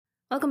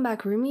Welcome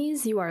back,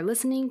 roomies. You are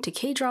listening to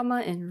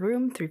K-Drama in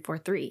Room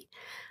 343.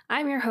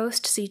 I'm your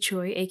host, Si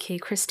Choi, aka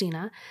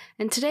Christina,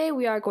 and today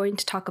we are going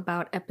to talk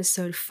about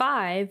episode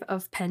 5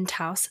 of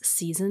Penthouse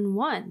Season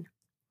 1.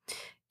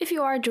 If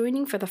you are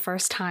joining for the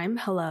first time,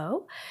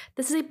 hello.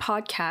 This is a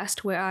podcast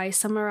where I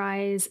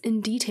summarize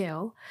in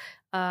detail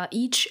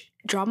each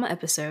drama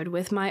episode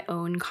with my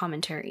own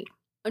commentary.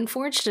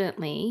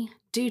 Unfortunately,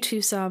 due to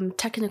some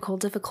technical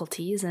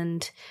difficulties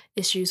and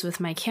issues with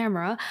my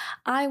camera,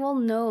 I will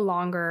no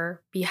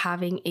longer be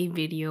having a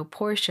video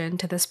portion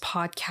to this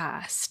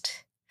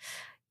podcast.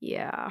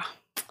 Yeah.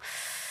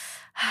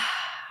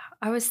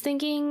 I was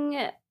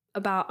thinking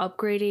about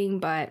upgrading,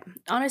 but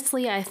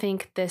honestly, I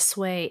think this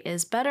way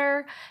is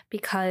better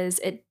because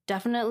it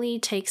definitely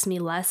takes me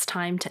less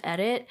time to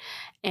edit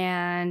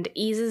and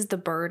eases the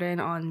burden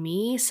on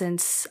me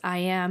since I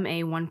am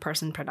a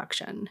one-person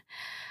production.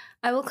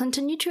 I will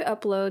continue to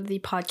upload the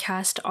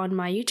podcast on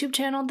my YouTube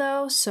channel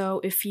though,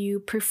 so if you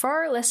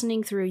prefer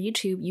listening through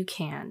YouTube, you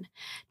can.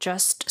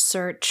 Just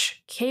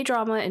search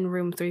K-Drama in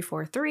Room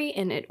 343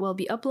 and it will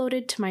be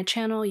uploaded to my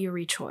channel,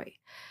 Yuri Choi.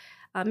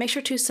 Make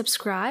sure to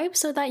subscribe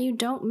so that you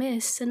don't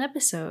miss an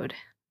episode.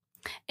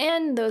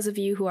 And those of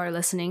you who are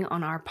listening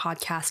on our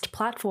podcast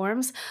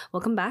platforms,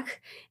 welcome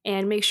back.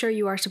 And make sure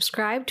you are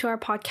subscribed to our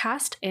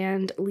podcast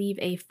and leave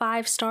a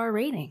 5-star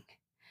rating.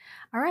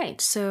 All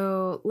right,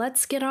 so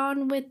let's get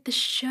on with the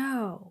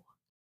show.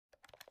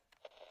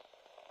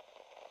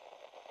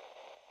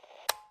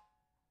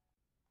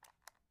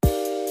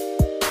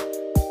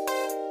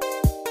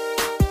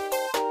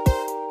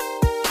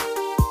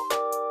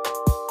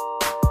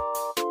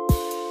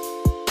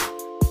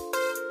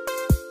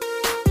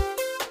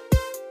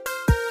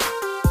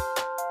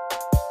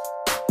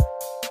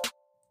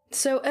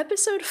 So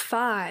episode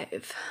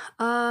 5,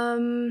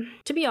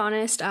 to be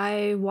honest,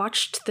 I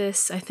watched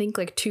this, I think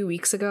 2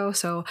 weeks ago,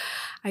 so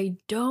I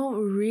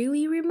don't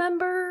really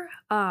remember,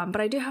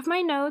 but I do have my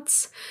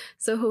notes,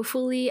 so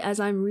hopefully as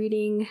I'm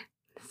reading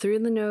through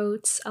the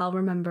notes, I'll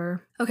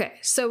remember. Okay,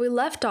 so we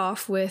left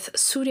off with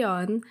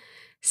Suryeon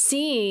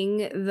seeing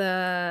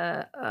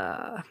the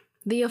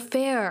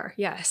affair,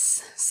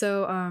 yes.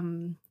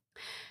 So,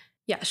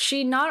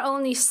 she not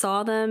only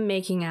saw them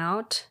making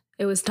out.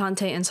 It was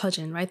Dante and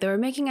Seojin, right? They were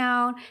making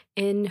out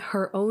in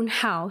her own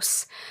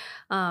house,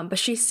 but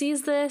she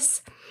sees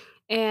this,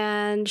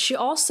 and she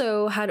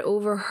also had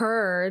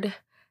overheard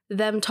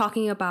them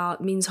talking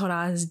about Min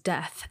Sora's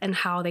death and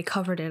how they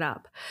covered it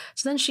up.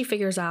 So then she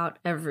figures out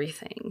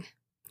everything.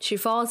 She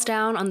falls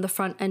down on the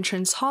front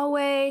entrance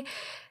hallway.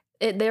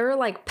 There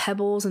were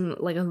pebbles and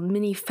a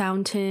mini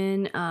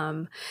fountain,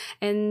 and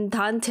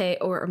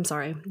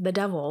the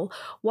devil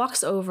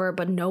walks over,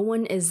 but no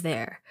one is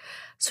there.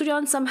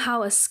 Suryeon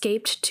somehow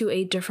escaped to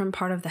a different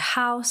part of the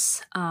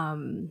house. I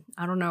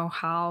don't know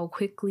how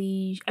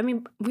quickly. I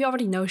mean, we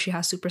already know she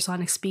has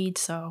supersonic speed,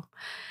 so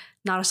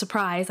not a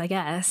surprise, I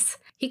guess.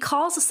 He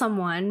calls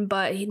someone,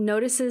 but he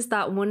notices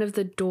that one of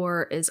the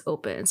door is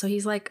open. So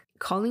he's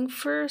calling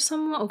for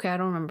someone. Okay, I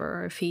don't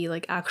remember if he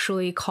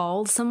actually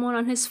called someone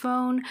on his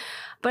phone.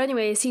 But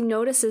anyways, he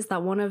notices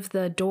that one of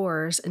the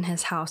doors in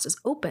his house is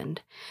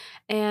opened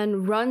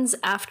and runs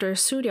after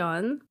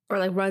Suryeon, or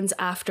runs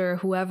after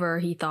whoever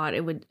he thought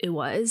it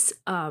was.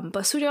 But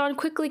Suryeon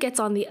quickly gets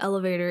on the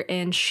elevator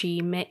and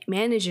she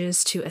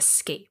manages to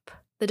escape.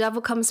 The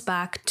devil comes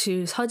back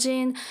to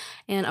Seojin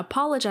and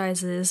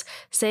apologizes,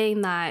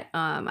 saying that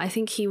I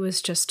think he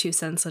was just too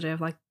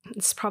sensitive,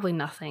 it's probably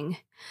nothing.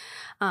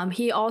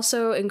 He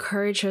also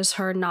encourages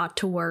her not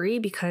to worry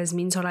because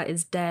Min Sora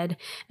is dead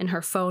and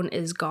her phone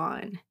is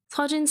gone.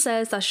 Seojin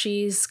says that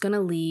she's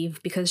gonna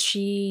leave because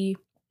she's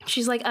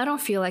like, I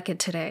don't feel like it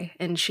today.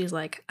 And she's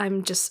like,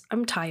 I'm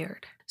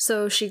tired.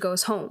 So she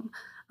goes home.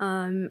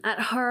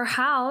 At her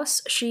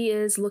house, she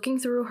is looking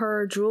through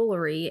her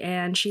jewelry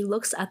and she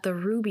looks at the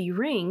ruby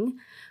ring,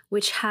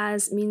 which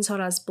has Min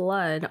Sora's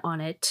blood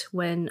on it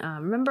when,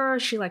 remember,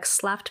 she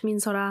slapped Min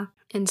Sora?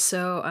 And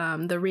so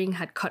the ring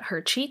had cut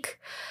her cheek.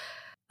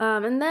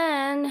 And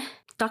then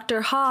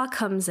Dr. Ha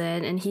comes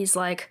in and he's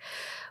like,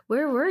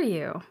 where were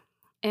you?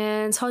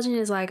 And Seojin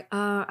is like,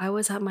 I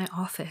was at my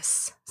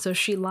office. So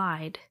she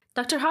lied.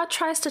 Dr. Ha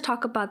tries to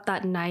talk about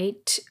that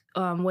night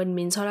when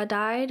Min Sora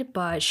died,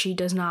 but she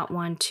does not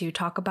want to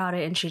talk about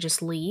it and she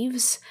just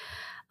leaves.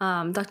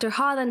 Dr.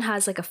 Ha then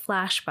has a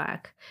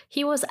flashback.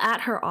 He was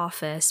at her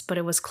office, but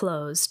it was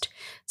closed.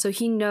 So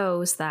he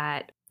knows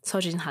that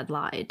Seojin had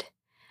lied.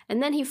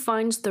 And then he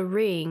finds the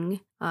ring,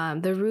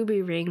 the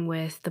ruby ring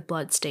with the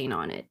blood stain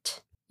on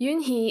it.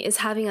 Yoon-hee is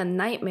having a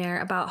nightmare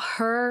about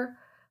her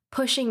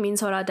pushing Min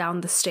Sora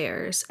down the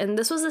stairs. And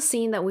this was a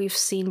scene that we've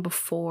seen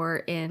before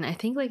in, I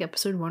think,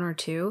 episode 1 or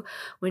 2,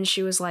 when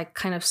she was,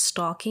 kind of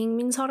stalking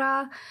Min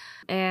Sora.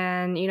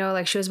 And,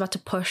 she was about to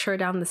push her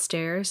down the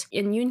stairs.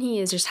 And Yoon-hee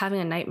is just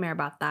having a nightmare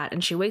about that.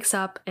 And she wakes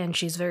up and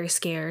she's very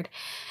scared.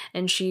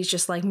 And she's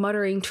just,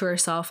 muttering to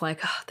herself,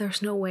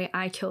 there's no way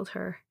I killed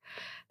her.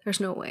 There's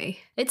no way.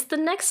 It's the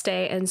next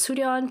day, and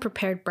Suryeon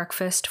prepared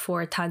breakfast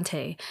for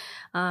Tante.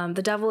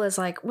 The devil is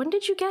like, when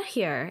did you get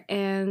here?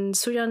 And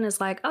Suryeon is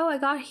like, oh, I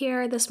got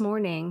here this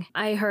morning.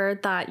 I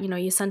heard that,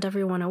 you sent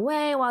everyone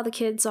away while the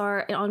kids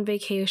are on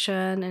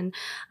vacation, and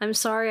I'm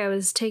sorry I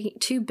was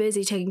too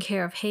busy taking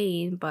care of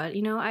Hain, but,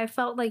 I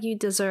felt like you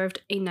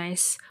deserved a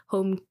nice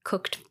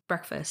home-cooked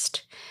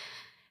breakfast.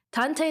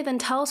 Tante then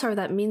tells her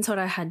that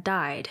Min-seora had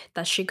died,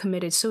 that she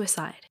committed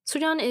suicide.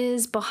 Suryeon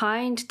is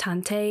behind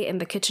Tante in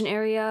the kitchen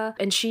area,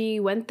 and she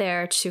went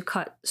there to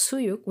cut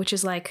suyuk, which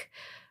is like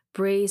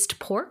braised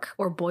pork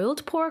or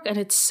boiled pork, and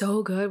it's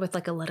so good with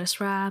like a lettuce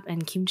wrap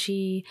and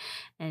kimchi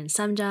and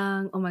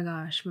samjang. Oh my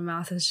gosh, my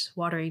mouth is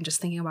watering just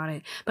thinking about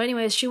it. But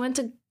anyways, she went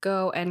to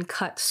go and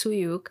cut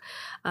suyuk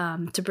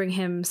to bring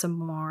him some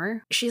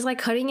more. She's like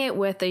cutting it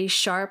with a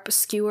sharp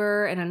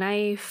skewer and a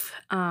knife.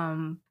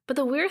 But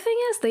the weird thing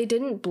is they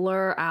didn't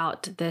blur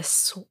out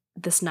this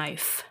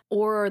knife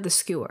or the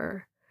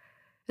skewer.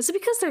 Is it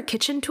because they're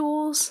kitchen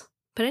tools?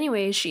 But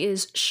anyway, she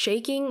is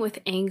shaking with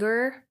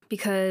anger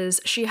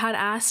because she had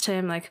asked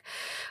him, like,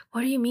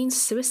 what do you mean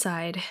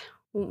suicide?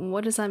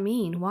 What does that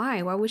mean?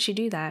 Why? Why would she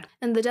do that?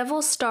 And the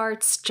devil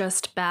starts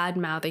just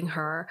bad-mouthing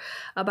her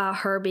about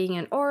her being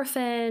an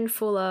orphan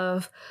full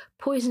of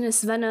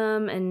poisonous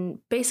venom and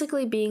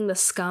basically being the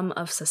scum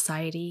of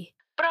society.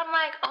 But I'm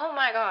like, oh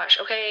my gosh,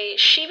 okay,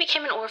 she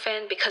became an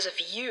orphan because of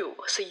you,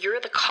 so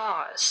you're the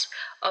cause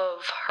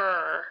of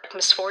her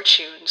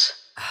misfortunes.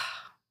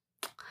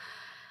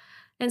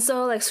 And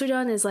so, like,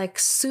 Suryeon is, like,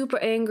 super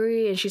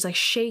angry, and she's, like,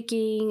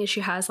 shaking, and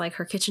she has, like,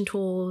 her kitchen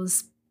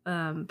tools,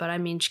 but, I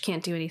mean, she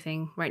can't do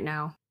anything right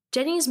now.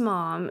 Jenny's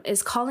mom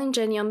is calling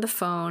Jenny on the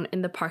phone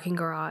in the parking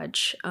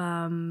garage.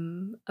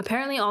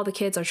 Apparently all the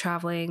kids are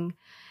traveling,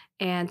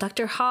 and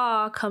Dr.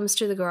 Ha comes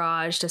to the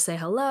garage to say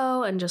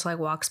hello and just, like,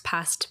 walks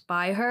past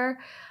by her.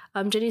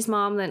 Jenny's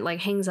mom then,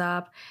 like, hangs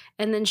up,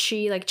 and then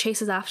she, like,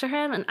 chases after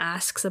him and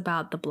asks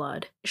about the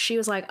blood. She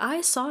was like, I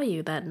saw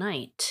you that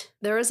night.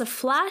 There is a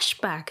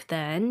flashback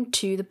then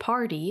to the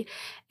party,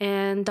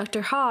 and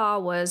Dr. Ha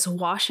was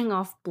washing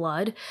off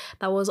blood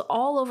that was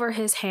all over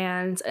his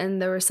hands,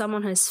 and there was some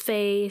on his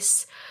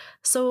face.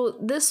 So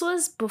this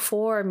was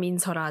before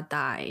Min-seora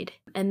died.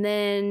 And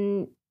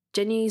then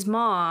Jenny's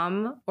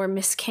mom, or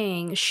Miss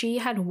King, she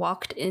had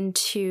walked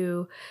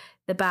into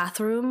the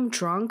bathroom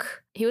drunk.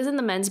 He was in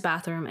the men's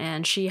bathroom,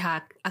 and she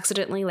had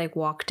accidentally, like,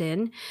 walked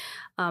in.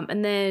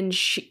 And then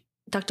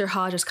Dr.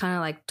 Ha just kind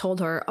of, like, told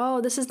her, oh,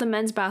 this is the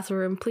men's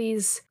bathroom.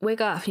 Please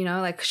wake up,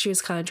 like, she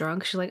was kind of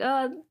drunk. She's like,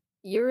 oh,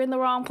 you're in the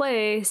wrong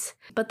place.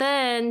 But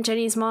then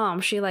Jenny's mom,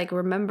 she, like,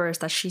 remembers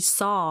that she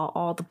saw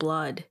all the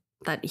blood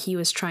that he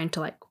was trying to,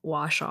 like,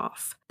 wash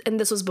off. And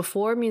this was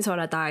before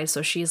Min-seora died,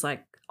 so she's,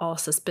 like, all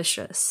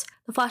suspicious.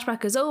 The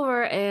flashback is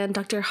over, and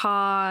Dr.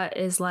 Ha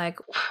is like,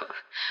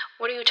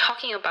 what are you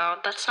talking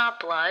about? That's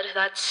not blood.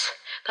 That's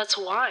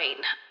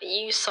wine.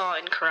 You saw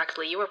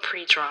incorrectly. You were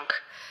pretty drunk.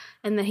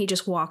 And then he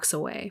just walks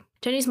away.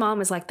 Jenny's mom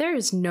is like, there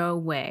is no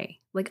way.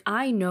 Like,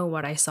 I know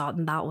what I saw,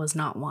 and that was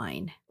not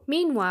wine.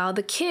 Meanwhile,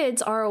 the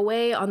kids are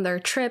away on their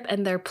trip,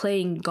 and they're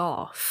playing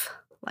golf.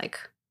 Like,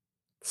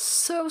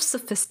 so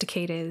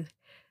sophisticated.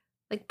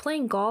 Like,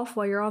 playing golf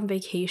while you're on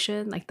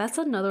vacation, like, that's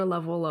another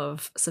level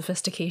of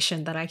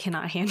sophistication that I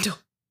cannot handle.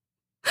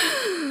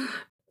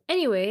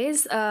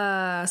 Anyways,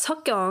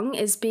 Seokkyung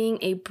is being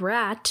a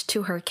brat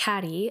to her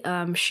caddy.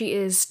 She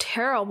is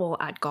terrible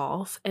at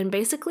golf and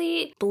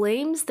basically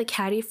blames the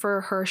caddy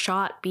for her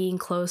shot being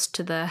close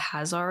to the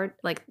hazard,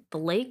 like the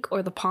lake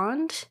or the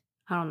pond.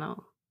 I don't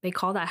know. They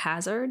call that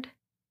hazard?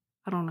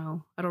 I don't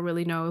know. I don't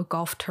really know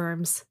golf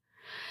terms.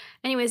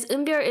 Anyways,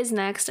 Eunbyeol is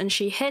next, and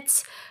she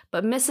hits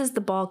but misses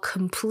the ball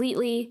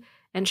completely,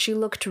 and she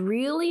looked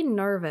really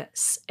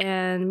nervous.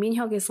 And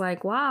Minhyuk is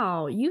like,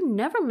 wow, you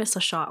never miss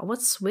a shot.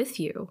 What's with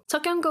you?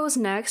 Seokkyung goes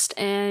next,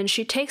 and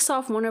she takes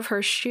off one of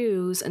her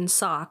shoes and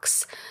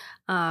socks,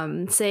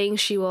 saying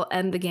she will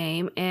end the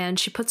game, and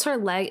she puts her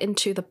leg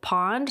into the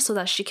pond so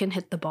that she can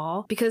hit the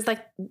ball, because,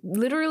 like,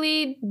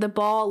 literally the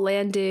ball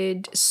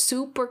landed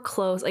super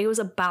close. Like, it was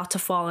about to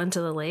fall into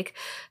the lake.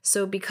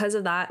 So because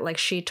of that, like,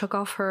 she took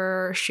off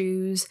her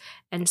shoes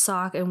and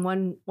sock and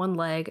one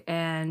leg,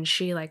 and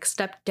she, like,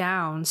 stepped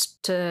down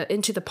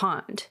into the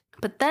pond.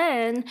 But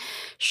then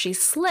she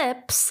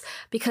slips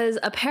because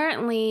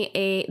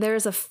apparently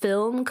there's a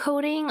film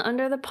coating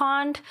under the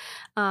pond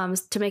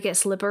to make it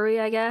slippery,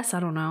 I guess. I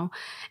don't know.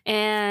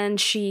 And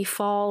she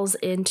falls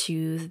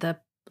into the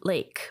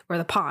lake or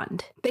the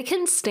pond. They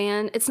can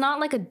stand. It's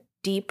not like a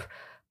deep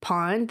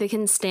pond. They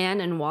can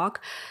stand and walk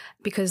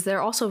because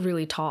they're also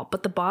really tall,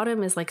 but the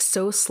bottom is, like,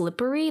 so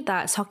slippery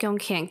that Seokkyung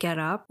can't get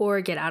up or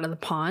get out of the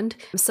pond.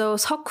 So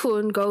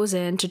Seokhoon goes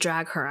in to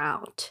drag her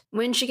out.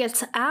 When she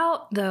gets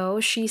out, though,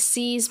 she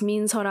sees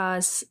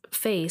Min-seora's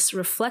face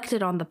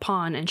reflected on the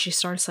pond, and she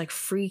starts, like,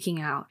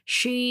 freaking out.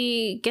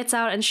 She gets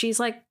out, and she's,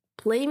 like,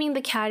 blaming the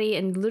caddy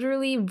and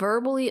literally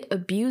verbally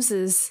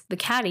abuses the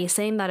caddy,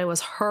 saying that it was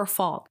her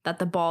fault that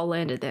the ball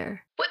landed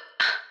there. What?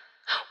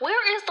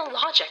 Where is the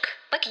logic?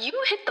 Like, you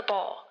hit the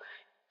ball.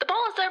 The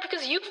ball is there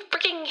because you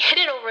freaking hit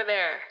it over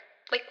there.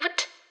 Like,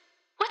 what?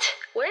 What?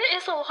 Where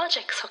is the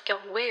logic,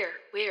 Seokyeong?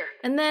 Where?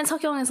 And then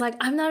Seokyeong is like,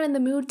 I'm not in the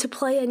mood to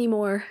play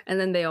anymore. And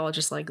then they all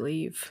just like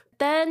leave.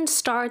 Then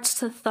starts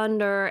to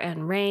thunder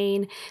and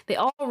rain. They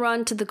all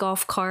run to the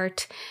golf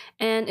cart,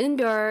 and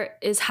Eunbyeol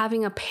is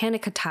having a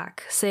panic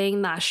attack,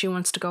 saying that she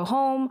wants to go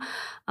home.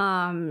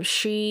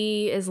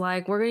 She is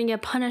like, we're gonna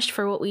get punished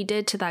for what we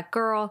did to that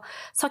girl.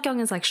 Seokyeong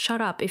is like,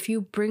 shut up. If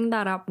you bring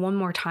that up one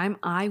more time,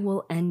 I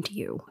will end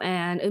you.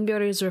 And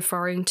Eunbyeol is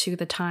referring to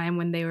the time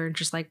when they were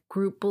just like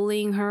group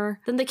bullying her.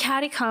 Then the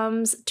caddy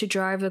comes to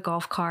drive the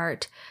golf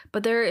cart,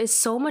 but there is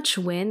so much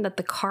wind that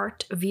the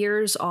cart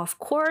veers off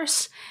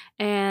course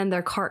and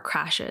their cart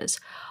crashes.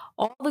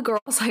 All the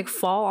girls like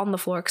fall on the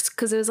floor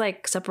because it was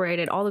like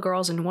separated, all the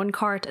girls in one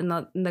cart and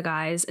the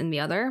guys in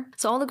the other.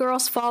 So all the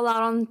girls fall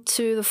out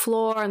onto the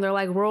floor and they're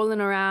like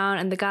rolling around,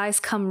 and the guys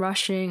come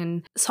rushing,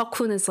 and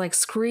Seokhoon is like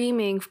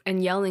screaming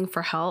and yelling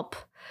for help.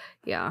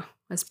 Yeah,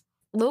 it's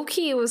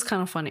low-key, it was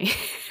kind of funny.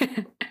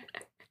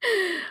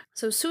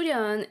 So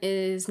Suryeon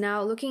is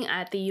now looking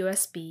at the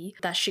USB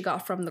that she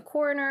got from the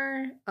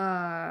coroner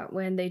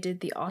when they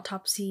did the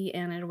autopsy,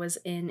 and it was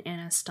in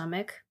Anna's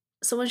stomach.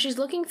 So when she's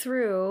looking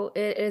through,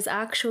 it is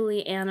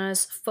actually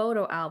Anna's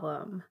photo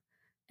album.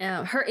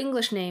 Her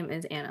English name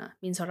is Anna,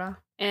 Minsora.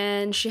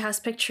 And she has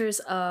pictures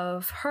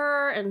of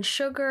her and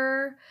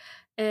Sugar.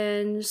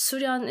 And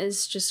Suryeon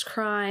is just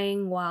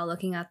crying while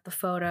looking at the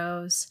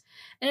photos.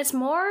 And it's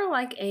more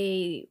like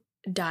a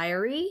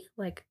diary,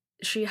 like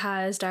she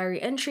has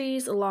diary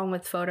entries along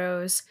with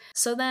photos.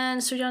 So then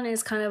Suryeon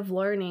is kind of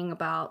learning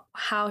about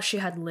how she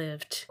had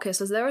lived. Okay,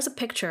 so there was a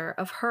picture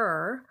of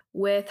her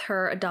with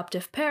her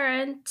adoptive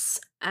parents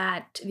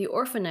at the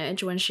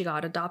orphanage when she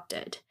got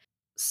adopted.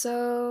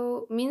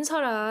 So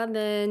Minsora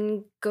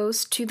then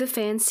goes to the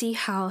fancy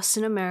house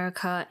in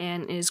America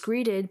and is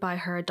greeted by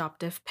her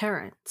adoptive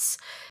parents.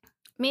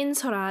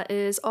 Minsora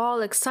is all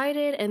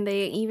excited, and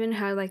they even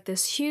had like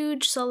this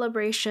huge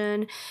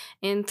celebration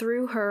and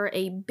threw her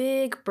a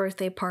big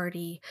birthday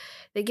party.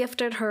 They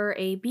gifted her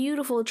a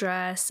beautiful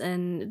dress,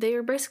 and they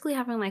were basically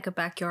having like a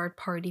backyard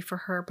party for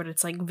her, but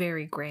it's like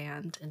very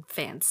grand and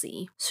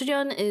fancy.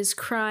 Suryeon is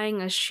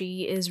crying as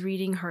she is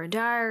reading her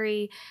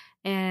diary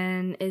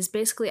and is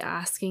basically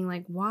asking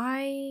like,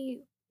 why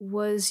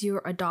was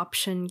your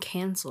adoption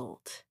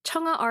canceled?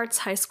 Cheongha Arts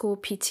High School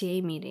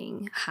PTA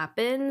meeting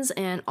happens,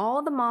 and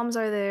all the moms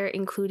are there,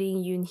 including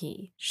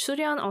Yoonhee.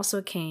 Suryeon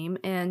also came,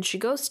 and she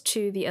goes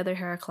to the other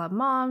Hair Club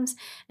moms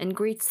and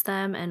greets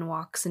them and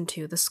walks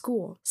into the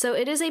school. So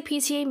it is a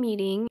PTA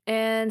meeting,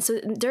 and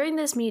so during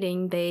this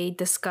meeting, they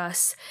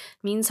discuss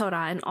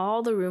Minsora and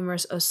all the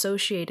rumors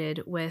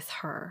associated with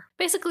her.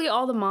 Basically,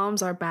 all the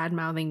moms are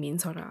bad-mouthing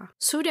Minsora.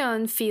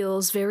 Suryeon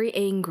feels very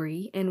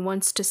angry and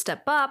wants to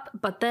step up,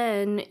 but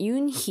then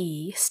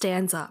Yoonhee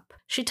stands up.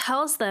 She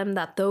tells them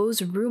that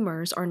those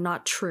rumors are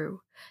not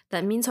true,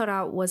 that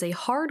Minsora was a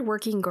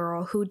hard-working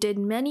girl who did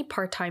many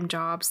part-time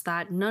jobs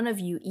that none of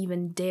you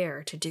even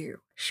dare to do.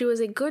 She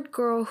was a good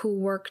girl who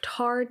worked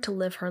hard to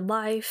live her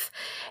life,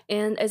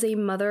 and as a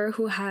mother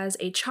who has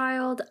a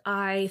child,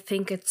 I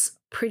think it's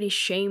pretty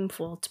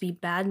shameful to be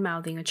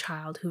bad-mouthing a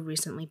child who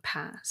recently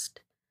passed.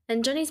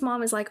 And Jenny's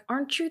mom is like,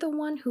 aren't you the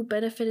one who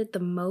benefited the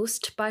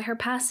most by her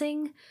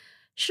passing?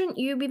 Shouldn't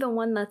you be the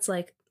one that's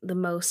like the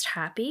most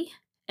happy?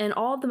 And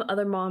all the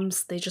other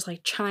moms, they just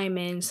like chime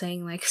in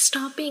saying like,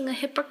 stop being a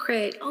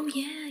hypocrite. Oh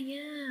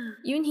yeah.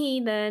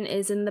 Yoonhee then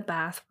is in the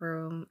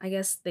bathroom. I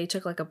guess they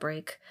took like a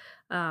break.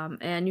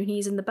 And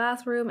Yoonhee's in the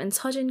bathroom, and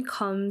Seojin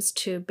comes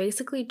to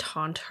basically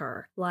taunt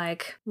her.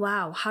 Like,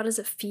 wow, how does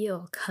it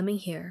feel coming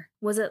here?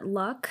 Was it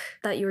luck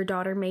that your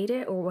daughter made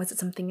it, or was it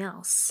something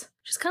else?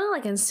 She's kind of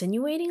like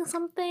insinuating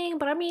something,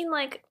 but I mean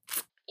like,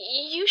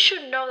 you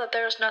should know that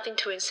there's nothing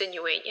to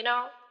insinuate, you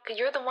know? 'Cause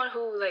you're the one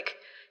who like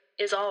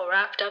is all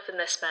wrapped up in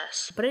this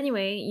mess. But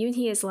anyway,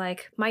 Yoonhee is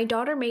like, my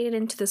daughter made it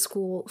into the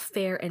school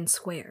fair and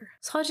square.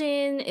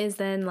 Seojin is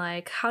then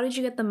like, how did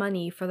you get the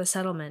money for the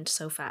settlement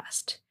so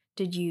fast?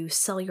 Did you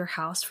sell your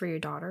house for your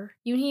daughter?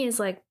 Yoonhee is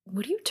like,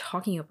 what are you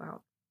talking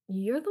about?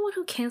 You're the one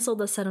who canceled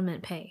the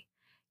settlement pay.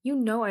 You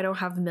know I don't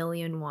have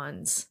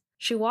 $1,000,000.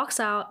 She walks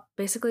out,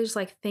 basically just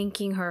like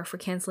thanking her for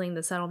canceling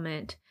the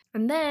settlement.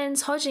 And then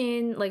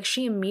Seojin, like,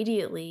 she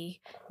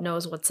immediately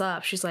knows what's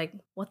up. She's like,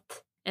 what?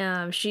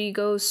 She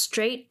goes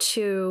straight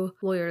to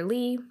Lawyer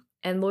Lee,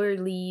 and Lawyer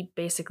Lee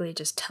basically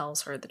just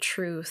tells her the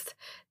truth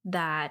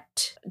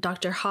that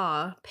Dr.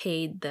 Ha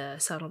paid the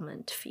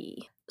settlement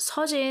fee.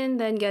 Seojin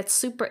then gets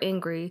super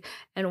angry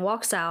and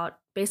walks out,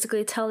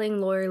 basically telling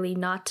Lawyer Lee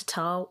not to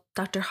tell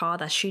Dr. Ha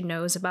that she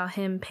knows about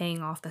him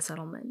paying off the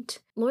settlement.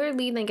 Lawyer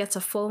Lee then gets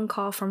a phone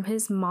call from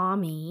his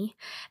mommy,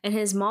 and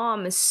his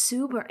mom is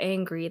super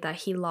angry that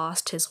he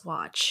lost his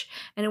watch.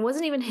 And it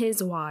wasn't even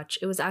his watch,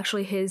 it was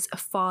actually his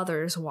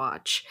father's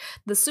watch.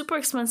 The super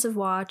expensive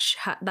watch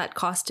that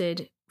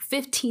costed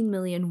 15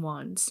 million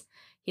wons.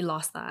 He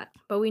lost that.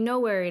 But we know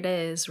where it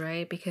is,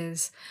 right?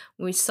 Because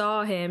we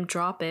saw him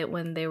drop it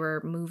when they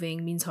were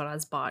moving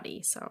Minsora's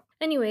body. So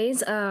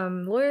anyways,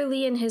 Lawyer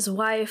Lee and his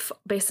wife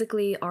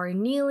basically are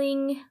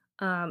kneeling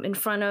in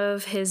front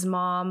of his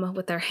mom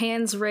with their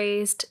hands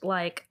raised,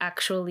 like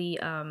actually,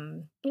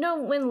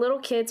 when little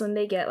kids, when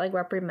they get like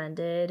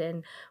reprimanded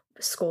and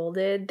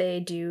scolded,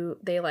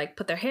 they like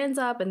put their hands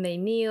up and they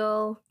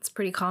kneel. It's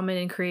pretty common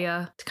in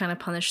Korea to kind of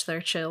punish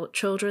their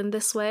children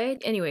this way.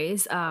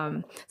 Anyways,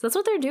 so that's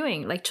what they're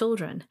doing, like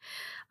children.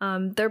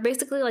 They're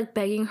basically like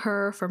begging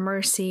her for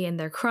mercy, and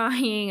they're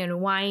crying and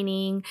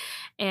whining.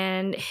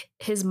 And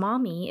his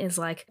mommy is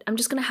like, I'm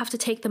just gonna have to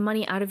take the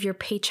money out of your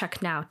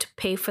paycheck now to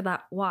pay for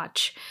that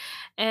watch.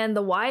 And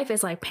the wife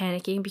is like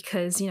panicking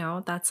because,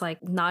 that's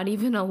like not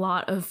even a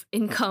lot of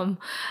income,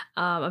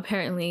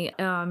 apparently.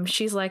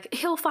 She's like,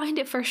 he'll find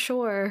it for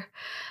sure.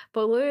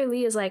 But Lawyer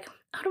Lee is like,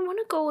 I don't want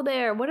to go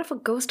there. What if a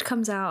ghost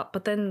comes out?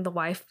 But then the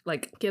wife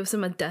like gives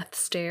him a death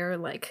stare,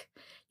 like,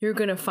 you're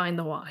gonna find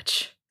the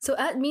watch. So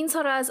at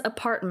Min-seol's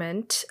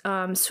apartment,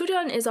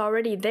 Suryeon is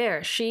already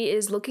there. She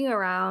is looking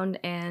around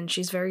and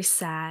she's very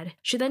sad.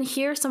 She then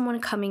hears someone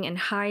coming and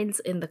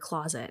hides in the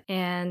closet.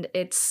 And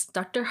it's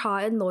Dr. Ha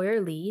and Lawyer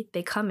Lee.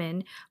 They come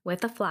in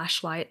with a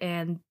flashlight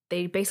and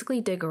they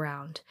basically dig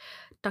around.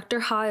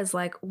 Dr. Ha is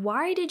like,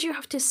 why did you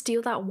have to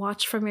steal that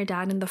watch from your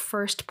dad in the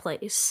first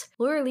place?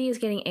 Lawyer Lee is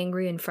getting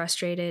angry and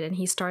frustrated, and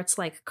he starts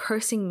like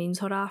cursing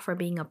Min-seol for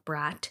being a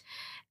brat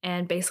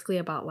and basically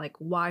about like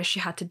why she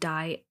had to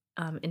die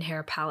in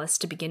Hera Palace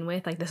to begin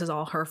with. Like, this is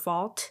all her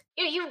fault.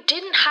 You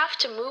didn't have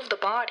to move the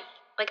body.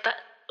 Like that.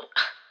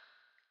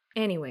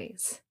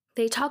 Anyways,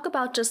 they talk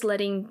about just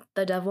letting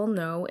the devil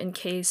know in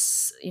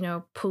case,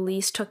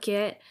 police took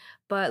it.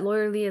 But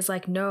Lawyer Lee is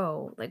like,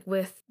 no, like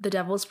with the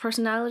devil's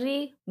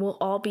personality, we'll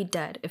all be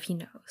dead if he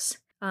knows.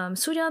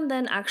 Suryeon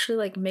then actually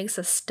like makes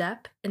a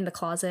step in the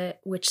closet,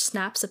 which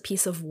snaps a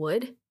piece of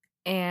wood.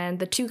 And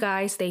the two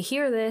guys, they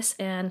hear this,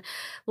 and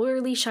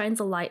Lawyer Lee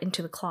shines a light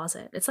into the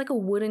closet. It's like a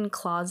wooden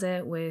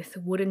closet with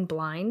wooden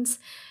blinds.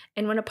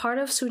 And when a part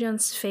of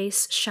Suryeon's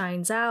face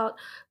shines out,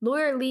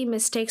 Lawyer Lee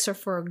mistakes her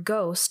for a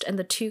ghost, and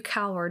the two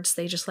cowards,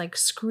 they just like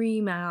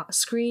scream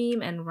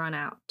and run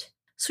out.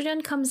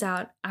 Suryeon comes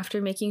out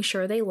after making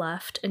sure they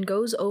left and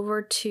goes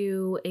over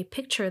to a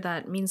picture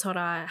that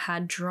Min-seol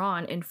had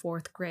drawn in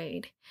 4th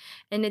grade.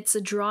 And it's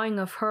a drawing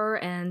of her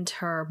and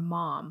her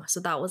mom, so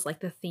that was like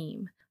the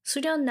theme.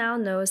 Suryeon now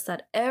knows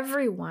that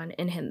everyone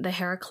in the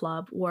Hera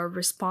Club were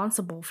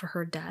responsible for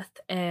her death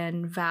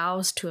and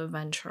vows to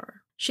avenge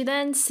her. She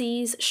then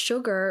sees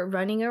Sugar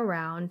running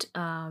around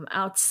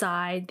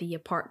outside the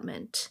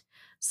apartment.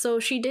 So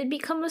she did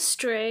become a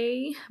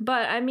stray,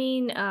 but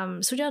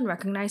Suryeon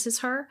recognizes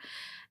her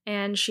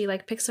and she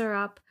like picks her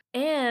up,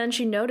 and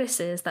she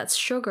notices that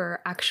Sugar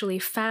actually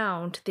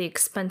found the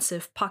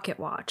expensive pocket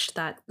watch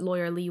that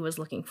Lawyer Lee was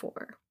looking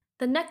for.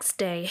 The next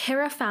day,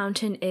 Hera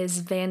Fountain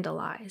is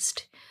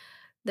vandalized.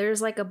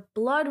 There's like a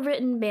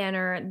blood-written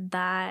banner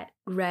that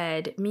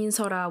read,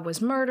 Min-seol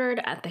was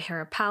murdered at the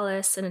Hera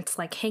Palace, and it's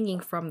like hanging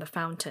from the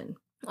fountain.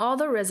 All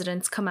the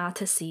residents come out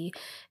to see,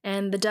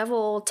 and the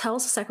devil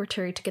tells the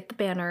secretary to get the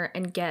banner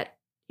and get,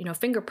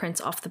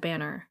 fingerprints off the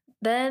banner.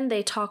 Then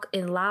they talk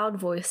in loud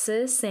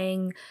voices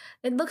saying,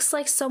 it looks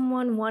like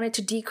someone wanted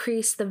to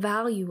decrease the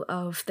value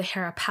of the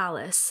Hera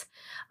Palace.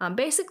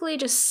 Basically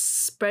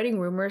just spreading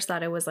rumors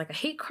that it was like a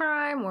hate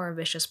crime or a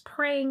vicious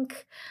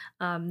prank,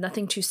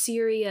 nothing too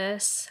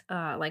serious,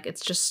 like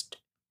it's just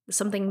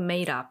something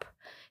made up.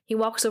 He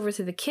walks over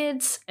to the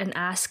kids and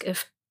asks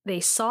if they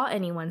saw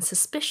anyone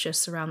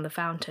suspicious around the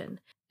fountain.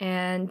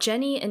 And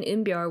Jenny and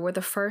Eunbyeol were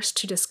the first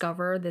to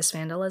discover this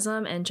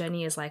vandalism, and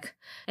Jenny is like,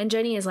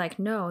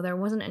 no, there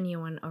wasn't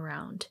anyone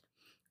around.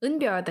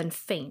 Eunbyeol then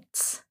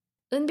faints.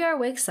 Eunbyeol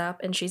wakes up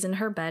and she's in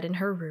her bed in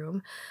her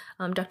room.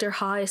 Dr.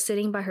 Ha is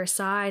sitting by her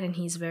side and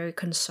he's very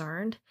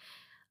concerned.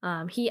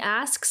 He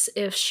asks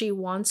if she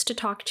wants to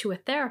talk to a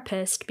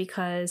therapist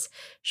because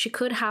she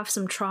could have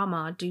some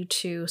trauma due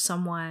to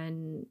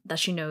someone that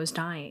she knows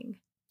dying.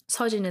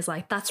 Seojin is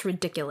like, that's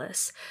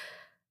ridiculous.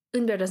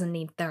 Eunbyeol doesn't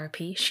need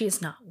therapy. She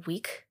is not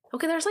weak.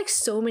 Okay, there's like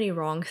so many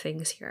wrong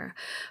things here.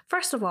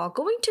 First of all,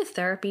 going to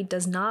therapy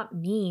does not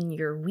mean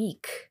you're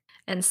weak.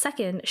 And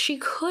second, she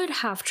could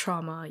have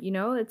trauma,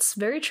 it's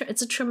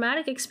it's a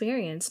traumatic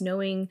experience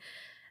knowing,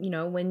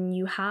 when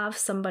you have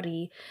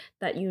somebody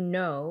that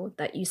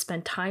that you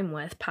spend time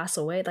with pass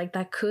away, like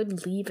that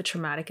could leave a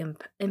traumatic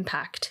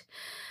impact.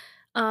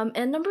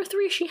 And number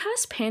 3, she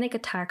has panic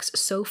attacks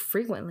so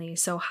frequently.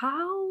 So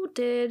how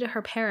did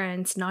her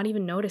parents not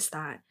even notice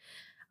that?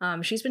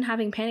 She's been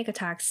having panic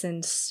attacks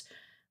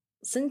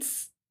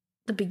since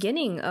the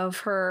beginning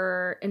of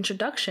her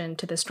introduction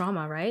to this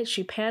drama, right?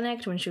 She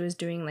panicked when she was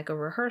doing like a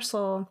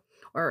rehearsal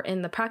or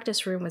in the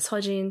practice room with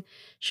Seojin.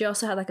 She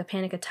also had like a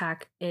panic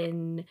attack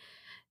during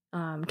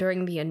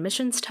the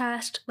admissions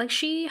test. Like,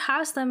 she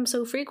has them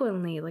so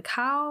frequently. Like,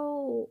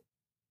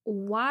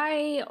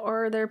 why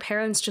are their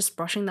parents just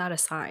brushing that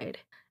aside?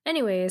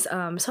 Anyways,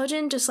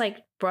 Seojin just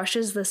like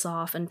brushes this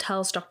off and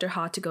tells Dr.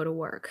 Ha to go to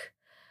work.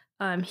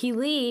 He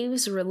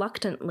leaves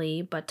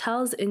reluctantly, but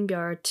tells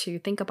Eunbyeol to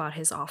think about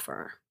his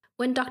offer.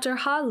 When Dr.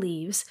 Ha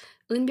leaves,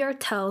 Eunbyeol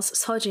tells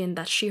Seojin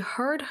that she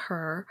heard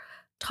her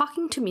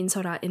talking to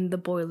Min-seol in the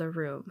boiler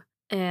room.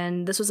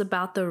 and this was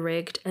about the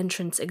rigged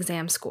entrance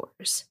exam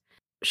scores.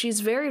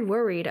 She's very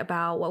worried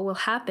about what will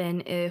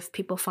happen if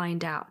people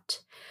find out.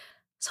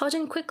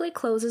 Sejin quickly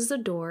closes the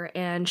door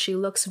and she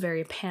looks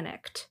very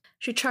panicked.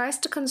 She tries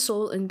to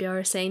console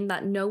Eunbyeol, saying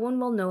that no one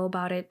will know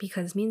about it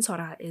because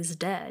Min-seora is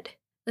dead.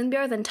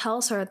 Eunbyeol then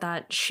tells her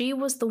that she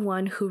was the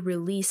one who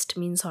released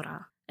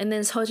Min-seora. And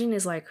then Sejin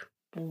is like,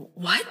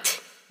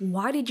 what?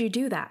 Why did you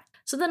do that?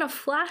 So then a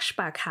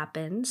flashback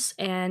happens,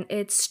 and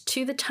it's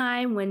to the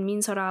time when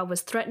Min-seora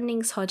was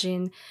threatening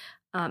Sejin,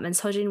 and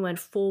Sejin went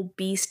full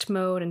beast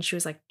mode, and she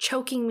was like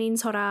choking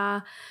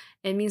Min-seora,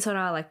 and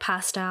Min-seora like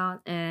passed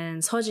out,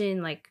 and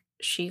Sejin like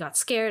she got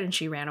scared and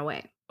she ran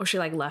away, or she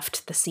like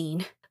left the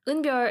scene.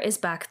 Eunbyeol is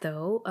back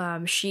though.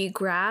 She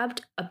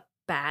grabbed a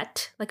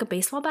bat, like a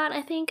baseball bat,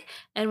 I think,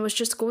 and was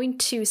just going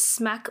to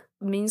smack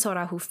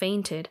Min-seora, who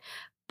fainted,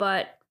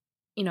 but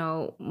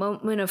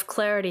moment of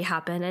clarity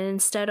happened, and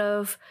instead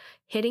of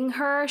hitting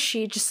her,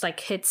 she just like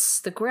hits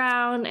the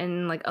ground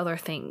and like other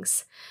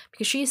things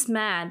because she's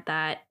mad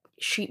that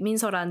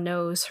Min-seora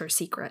knows her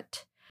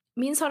secret.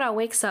 Min-seora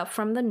wakes up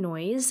from the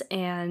noise,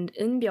 and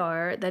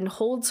Eunbyeol then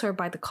holds her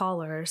by the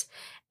collars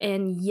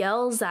and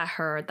yells at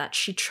her that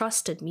she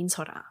trusted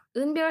Min-seora.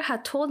 Eunbyeol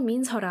had told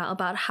Min-seora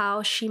about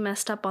how she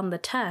messed up on the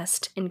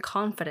test in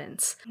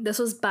confidence. This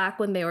was back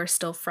when they were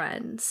still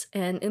friends,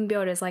 and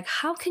Eunbyeol is like,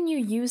 how can you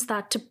use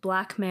that to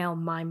blackmail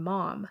my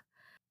mom?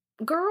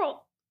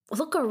 Girl,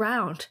 look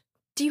around.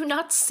 Do you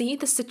not see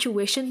the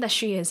situation that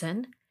she is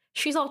in?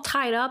 She's all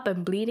tied up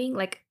and bleeding,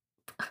 like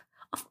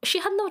she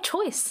had no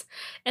choice.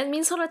 And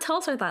Min-seora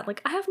tells her that,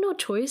 like, I have no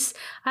choice.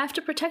 I have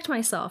to protect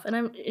myself.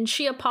 And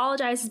she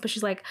apologizes, but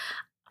she's like,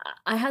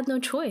 I had no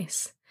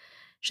choice.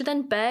 She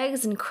then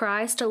begs and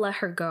cries to let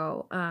her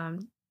go.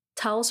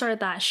 Tells her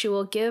that she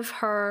will give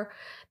her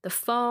the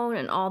phone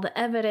and all the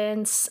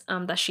evidence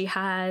that she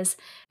has.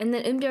 And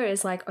then Eunbyeol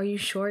is like, are you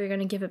sure you're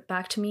gonna give it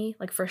back to me?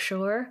 Like, for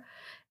sure?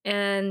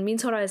 And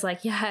Min-seora is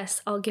like,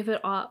 yes, I'll give it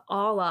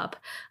all up.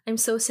 I'm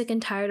so sick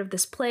and tired of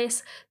this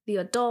place, the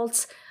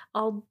adults.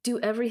 I'll do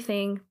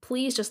everything.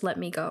 Please just let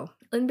me go.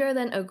 Eunbyeol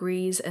then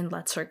agrees and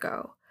lets her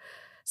go.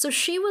 So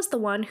she was the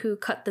one who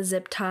cut the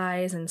zip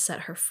ties and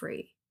set her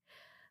free.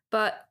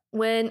 But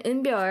when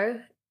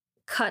Eunbyeol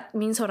cut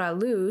Min-seora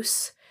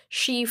loose,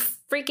 she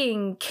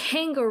freaking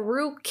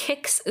kangaroo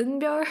kicks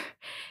Eunbyeol,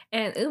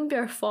 and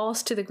Eunbyeol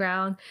falls to the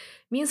ground.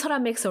 Min-seora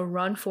makes a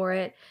run for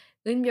it.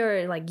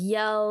 Eunbyeol like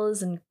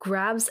yells and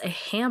grabs a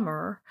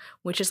hammer,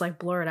 which is like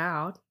blurred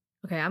out.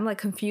 Okay, I'm like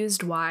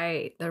confused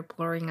why they're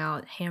blurring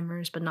out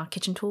hammers but not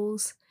kitchen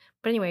tools.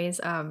 But anyways,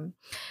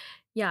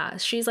 yeah,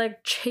 she's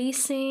like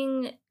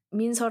chasing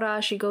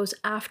Min-seora. She goes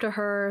after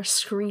her,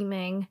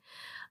 screaming.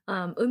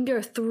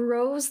 Eunbyeol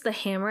throws the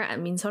hammer at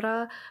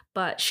Min-seora,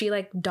 but she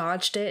like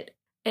dodged it.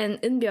 And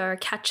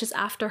Eunbyeol catches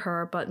after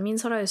her, but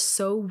Min-seora is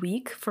so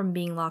weak from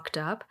being locked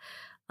up.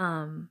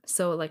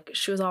 So like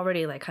she was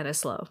already like kind of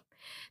slow.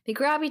 They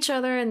grab each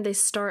other and they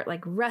start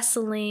like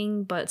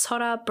wrestling, but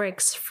Seora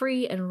breaks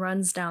free and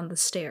runs down the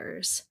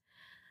stairs.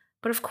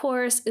 But of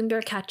course,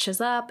 Eunbyeol catches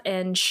up,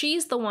 and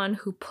she's the one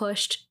who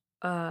pushed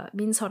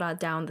Min-seora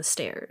down the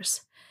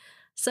stairs.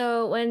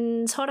 So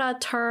when Seora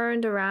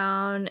turned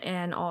around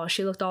and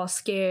she looked all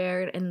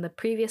scared in the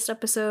previous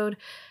episode,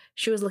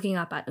 she was looking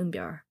up at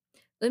Eunbyeol.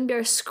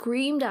 Eunbyeol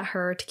screamed at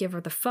her to give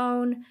her the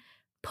phone,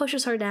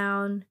 pushes her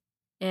down,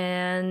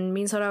 and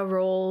Min-seora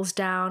rolls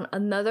down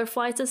another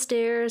flight of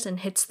stairs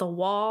and hits the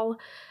wall.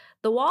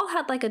 The wall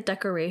had like a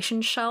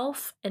decoration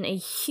shelf, and a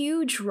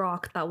huge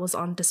rock that was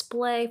on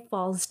display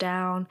falls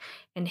down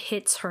and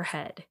hits her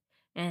head,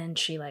 and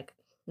she like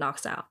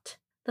knocks out.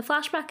 The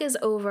flashback is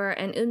over,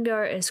 and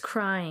Eunbyeol is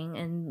crying,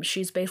 and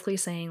she's basically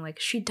saying like,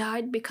 she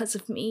died because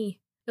of me.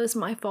 It was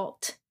my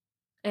fault.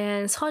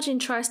 And Sejin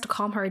tries to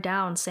calm her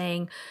down,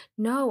 saying,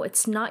 no,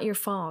 it's not your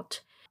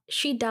fault.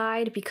 She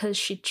died because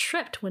she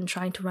tripped when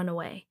trying to run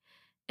away.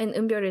 And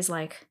Eunbyeol is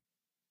like,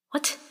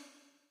 what?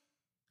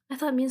 I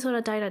thought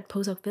Min-seora died at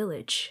Posok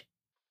Village.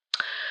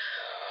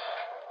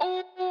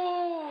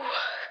 Ooh,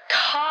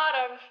 caught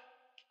him.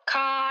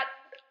 Caught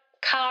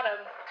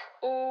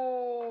him.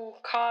 Ooh,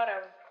 caught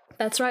him.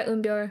 That's right,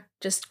 Eunbyeol.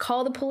 Just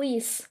call the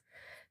police.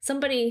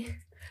 Somebody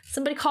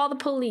call the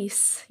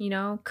police,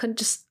 Could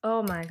just,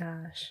 oh my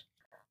gosh.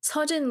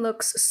 Sejin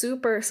looks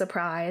super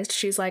surprised.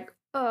 She's like,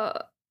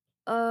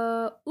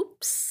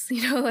 oops,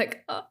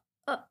 like,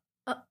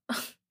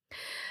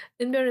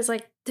 Eunbyeol is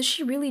like, did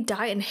she really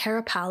die in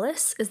Hera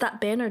Palace? Is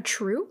that banner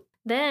true?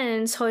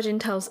 Then Sejin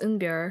tells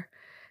Eunbyeol,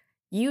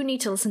 you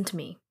need to listen to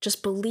me.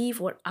 Just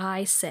believe what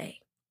I say.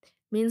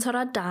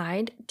 Min-seora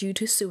died due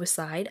to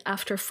suicide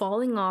after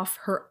falling off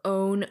her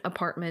own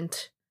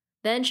apartment.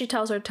 Then she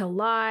tells her to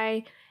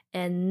lie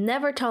and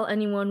never tell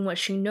anyone what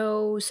she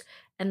knows,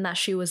 and that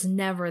she was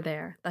never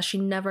there, that she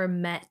never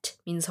met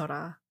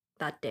Min-seora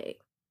that day.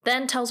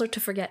 Then tells her to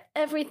forget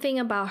everything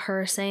about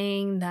her,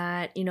 saying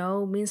that,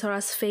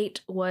 Min-seora's fate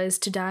was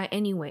to die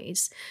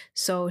anyways,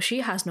 so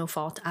she has no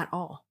fault at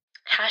all.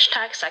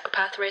 Hashtag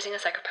psychopath raising a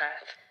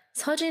psychopath.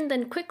 Seojin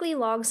then quickly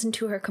logs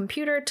into her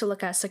computer to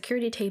look at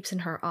security tapes in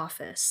her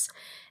office.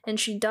 And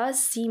she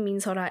does see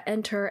Min-seora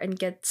enter and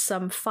get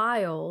some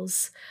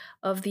files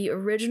of the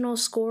original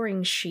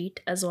scoring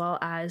sheet as well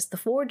as the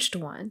forged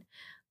one.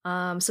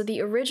 So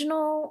the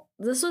original,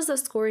 this was the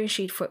scoring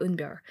sheet for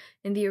Eunbyeol,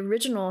 and the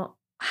original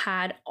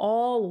had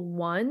all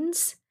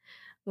ones,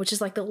 which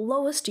is like the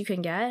lowest you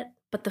can get,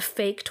 but the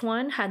faked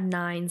one had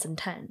 9s and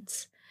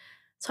 10s.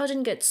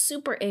 Seojin gets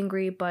super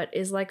angry, but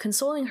is like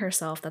consoling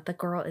herself that the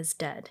girl is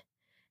dead,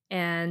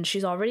 and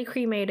she's already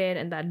cremated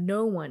and that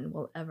no one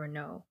will ever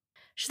know.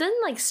 She then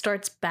like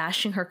starts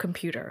bashing her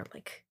computer,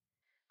 like,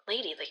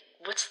 Lady, like,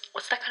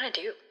 what's that gonna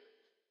do?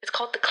 It's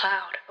called the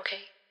cloud, okay?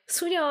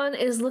 Suyeon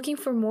is looking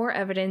for more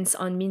evidence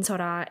on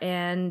Min-seora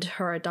and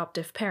her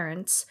adoptive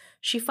parents.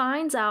 She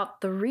finds out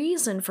the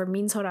reason for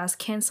Min-seora's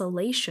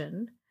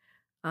cancellation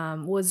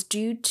was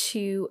due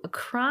to a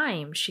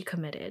crime she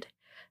committed.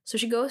 So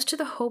she goes to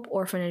the Hope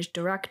Orphanage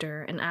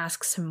director and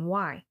asks him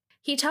why.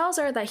 He tells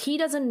her that he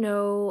doesn't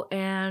know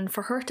and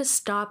for her to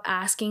stop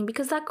asking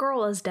because that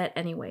girl is dead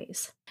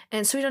anyways.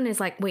 And Suyeon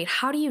is like, wait,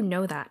 how do you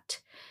know that?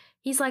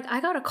 He's like,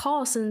 I got a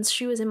call since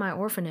she was in my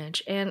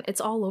orphanage and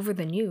it's all over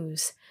the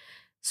news.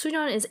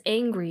 Suyeon is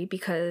angry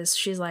because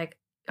she's like,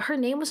 her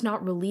name was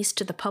not released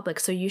to the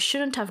public, so you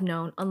shouldn't have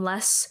known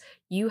unless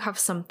you have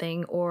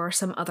something or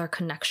some other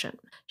connection.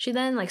 She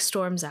then like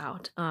storms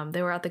out.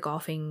 They were at the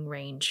golfing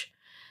range.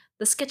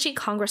 The sketchy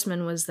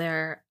congressman was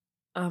there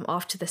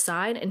off to the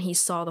side, and he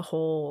saw the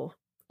whole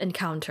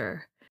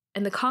encounter.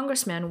 And the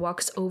congressman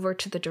walks over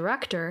to the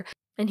director,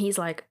 and he's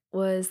like,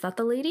 was that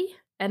the lady?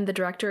 And the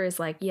director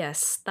is like,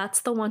 yes, that's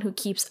the one who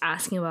keeps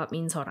asking about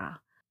Min-seora.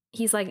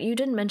 He's like, you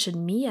didn't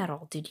mention me at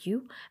all, did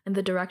you? And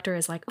the director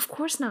is like, of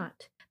course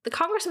not. The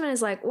congressman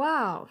is like,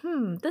 wow,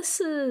 this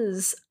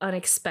is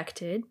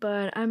unexpected,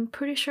 but I'm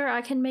pretty sure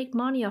I can make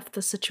money off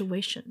the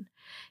situation.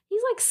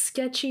 He's like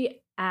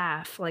sketchy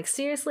AF. Like,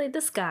 seriously,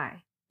 this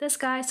guy,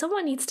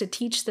 someone needs to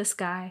teach this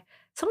guy.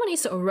 Someone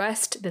needs to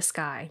arrest this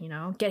guy, you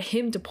know, get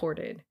him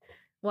deported.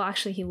 Well,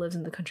 actually, he lives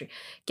in the country.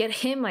 Get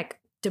him, like,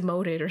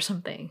 demoted or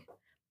something.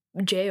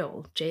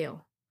 Jail.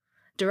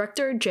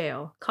 Director,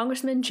 jail.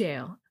 Congressman,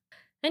 jail.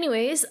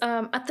 Anyways,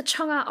 at the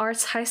Cheongha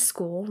Arts High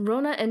School,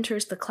 Rona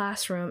enters the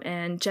classroom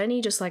and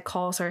Jenny just like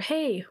calls her,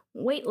 hey,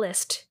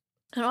 waitlist.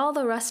 And all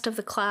the rest of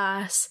the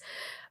class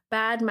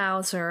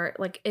badmouths her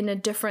like in a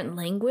different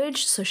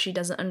language so she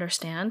doesn't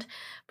understand.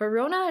 But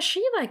Rona,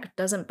 she like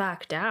doesn't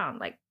back down.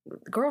 Like,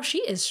 girl, she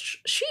is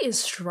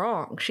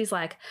strong. She's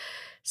like,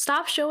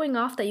 stop showing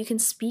off that you can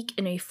speak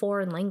in a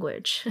foreign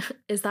language.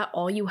 Is that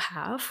all you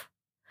have?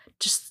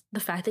 Just the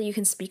fact that you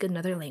can speak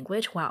another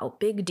language? Wow,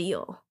 big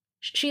deal.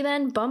 She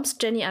then bumps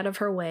Jenny out of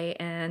her way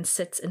and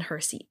sits in her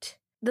seat.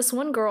 This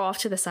one girl off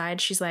to the side,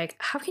 she's like,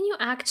 how can you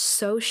act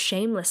so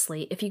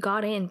shamelessly if you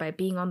got in by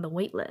being on the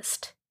wait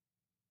list?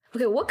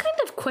 Okay, what kind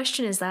of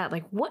question is that?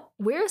 Like,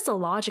 where's the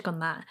logic on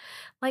that?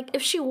 Like,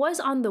 if she was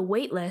on the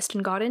wait list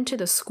and got into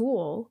the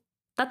school,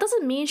 that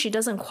doesn't mean she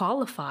doesn't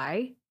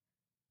qualify,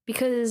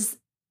 because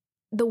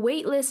the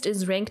wait list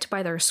is ranked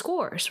by their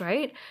scores,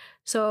 right?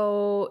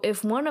 So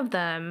if one of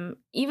them,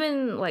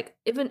 even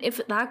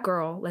if that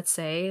girl, let's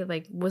say,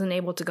 like wasn't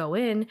able to go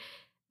in,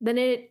 then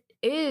it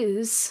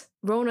is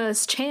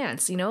Rona's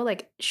chance, you know,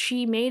 like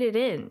she made it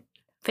in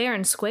fair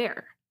and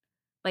square.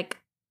 Like,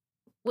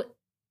 what?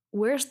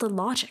 Where's the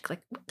logic?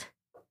 Like, what?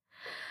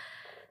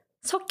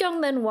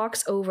 Seokyoung then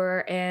walks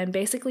over and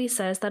basically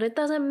says that it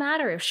doesn't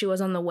matter if she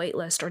was on the wait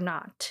list or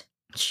not.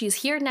 She's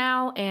here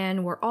now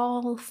and we're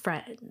all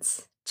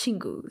friends.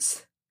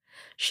 친구s.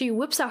 She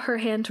whips out her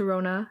hand to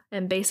Rona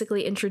and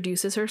basically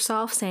introduces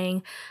herself,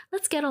 saying,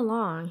 let's get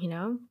along, you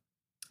know?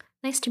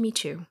 Nice to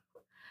meet you.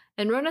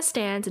 And Rona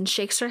stands and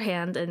shakes her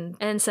hand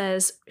and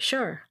says,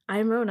 sure,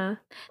 I'm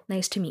Rona.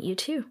 Nice to meet you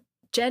too.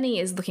 Jenny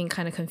is looking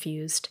kind of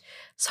confused.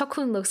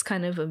 Seokhoon looks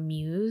kind of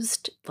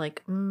amused,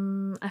 like,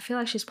 I feel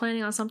like she's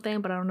planning on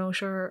something, but I'm not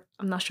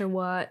sure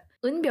what.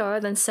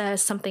 Eunbyeol then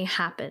says something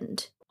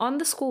happened. On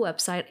the school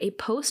website, a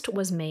post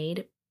was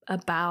made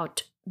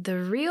about the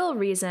real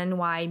reason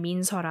why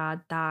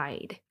Min-seora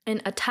died.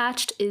 And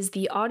attached is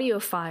the audio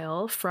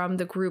file from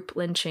the group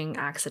lynching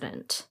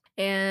accident.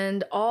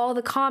 And all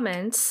the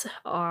comments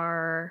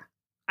are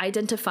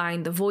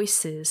identifying the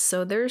voices.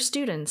 So there are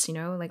students, you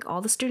know, like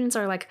all the students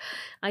are like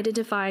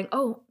identifying,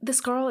 oh,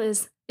 this girl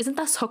isn't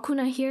that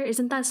Seokhoon here?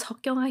 Isn't that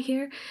Seokyoung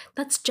here?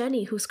 That's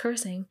Jenny who's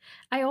cursing.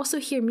 I also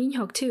hear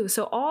Minhyuk too.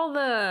 So all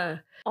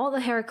the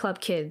Hair Club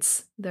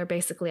kids, they're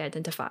basically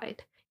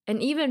identified.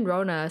 And even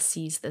Rona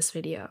sees this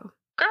video.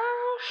 Girl,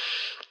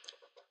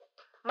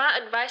 my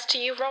advice to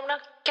you, Rona,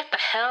 get the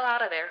hell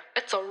out of there.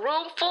 It's a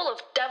room full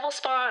of devil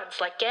spawns.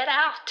 Like, get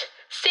out.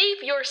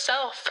 Save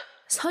yourself.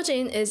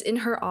 Seojin is in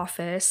her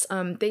office.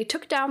 They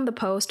took down the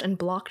post and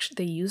blocked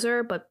the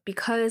user, but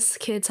because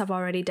kids have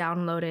already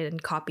downloaded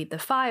and copied the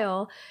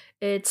file,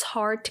 it's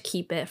hard to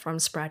keep it from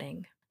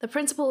spreading. The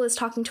principal is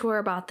talking to her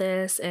about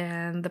this,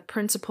 and the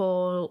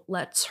principal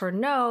lets her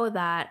know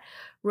that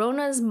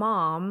Rona's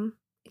mom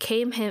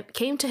came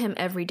to him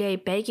every day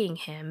begging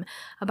him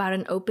about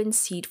an open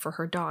seat for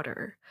her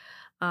daughter.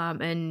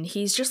 And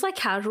he's just like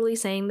casually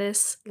saying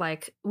this,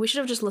 like, we should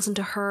have just listened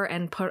to her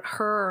and put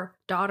her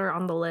daughter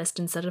on the list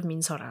instead of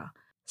Minsora.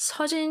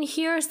 Sejin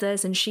hears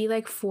this and she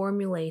like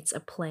formulates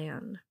a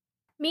plan.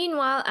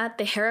 Meanwhile, at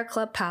the Hera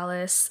Club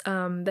Palace,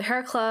 the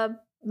Hera Club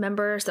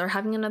members are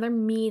having another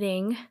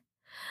meeting.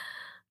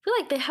 I feel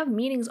like they have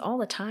meetings all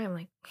the time.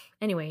 Like,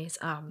 anyways,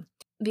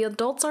 the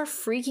adults are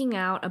freaking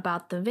out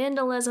about the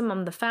vandalism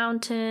on the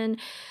fountain,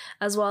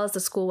 as well as the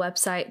school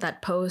website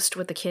that post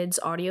with the kids'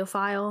 audio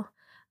file.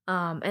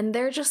 And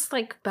they're just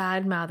like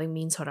bad-mouthing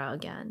Minsora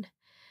again.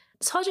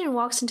 Sejin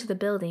walks into the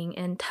building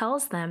and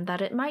tells them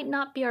that it might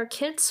not be our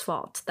kid's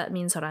fault that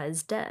Minsora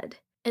is dead.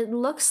 It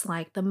looks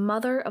like the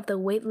mother of the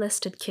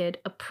waitlisted kid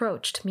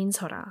approached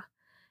Minsora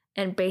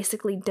and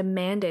basically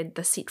demanded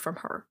the seat from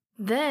her.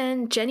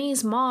 Then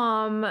Jenny's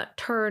mom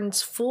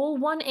turns full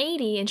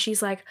 180 and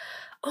she's like,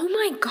 oh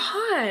my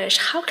gosh,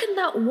 how can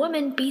that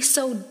woman be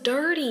so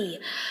dirty?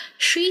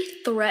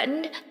 She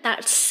threatened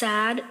that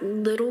sad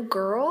little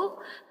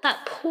girl?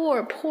 That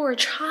poor, poor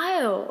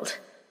child.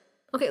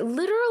 Okay,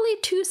 literally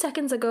 2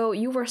 seconds ago,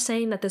 you were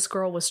saying that this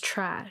girl was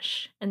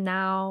trash. And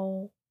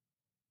now...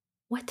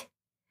 what?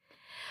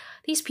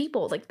 These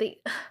people, like, they...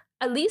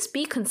 at least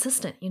be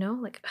consistent, you know?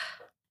 Like...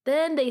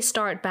 Then they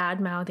start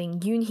bad-mouthing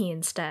Yoonhee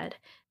instead.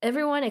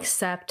 Everyone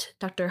except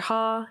Dr.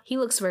 Ha, he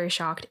looks very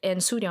shocked,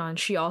 and Suryeon,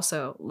 she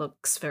also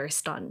looks very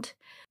stunned.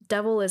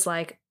 Devil is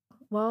like,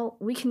 well,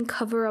 we can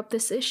cover up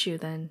this issue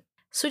then.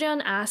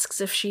 Suryeon asks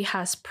if she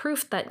has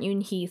proof that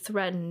Yoonhee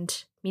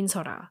threatened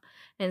Minsora,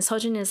 and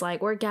Sejin is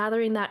like, we're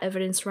gathering that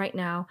evidence right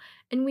now,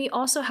 and we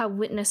also have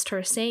witnessed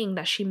her saying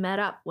that she met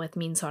up with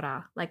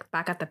Minsora, like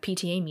back at the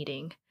PTA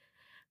meeting.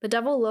 The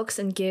devil looks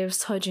and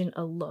gives Sejin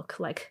a look,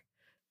 like,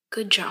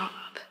 good job,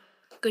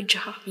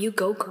 you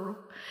go girl.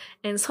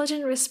 And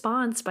Sejin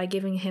responds by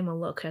giving him a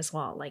look as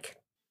well, like,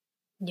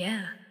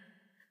 yeah,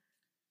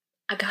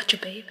 I got you,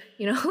 babe.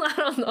 You know, I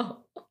don't know.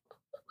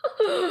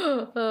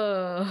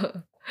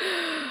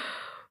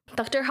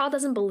 Dr. Ha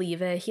doesn't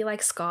believe it. He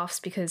like scoffs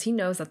because he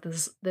knows that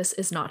this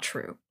is not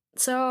true.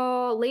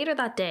 So later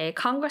that day,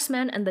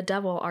 Congressman and the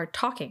devil are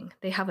talking.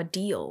 They have a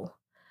deal.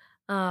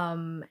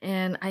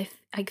 And I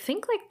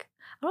think like,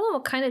 I don't know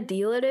what kind of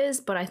deal it is,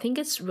 but I think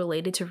it's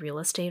related to real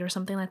estate or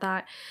something like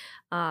that.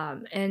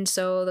 And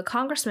so the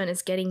congressman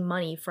is getting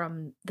money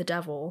from the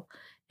devil,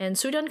 and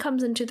Suryeon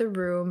comes into the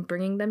room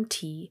bringing them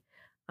tea.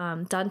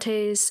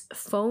 Dante's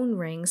phone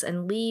rings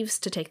and leaves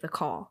to take the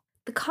call.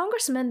 The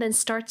congressman then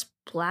starts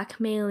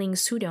blackmailing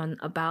Suryeon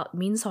about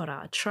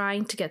Minsora,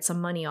 trying to get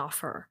some money off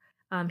her.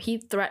 He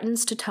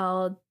threatens to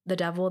tell the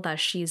devil that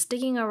she's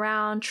digging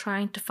around,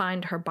 trying to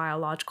find her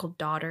biological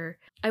daughter.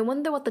 I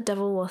wonder what the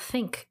devil will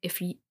think if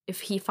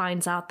he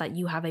finds out that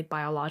you have a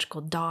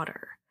biological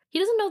daughter. He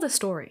doesn't know the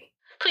story.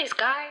 Please,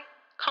 guy,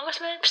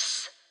 congressman,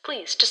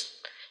 please, just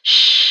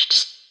shh,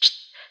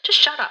 just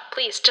shut up,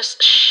 please,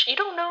 just shh.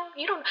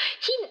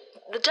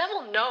 The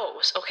devil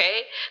knows,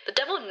 okay? The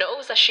devil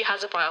knows that she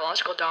has a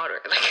biological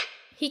daughter. Like,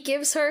 he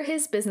gives her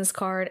his business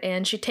card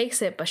and she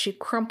takes it, but she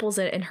crumples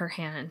it in her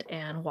hand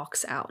and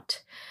walks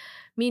out.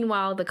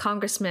 Meanwhile, the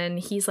congressman,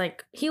 he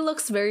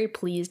looks very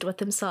pleased with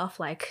himself,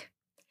 like,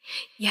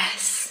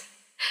 yes,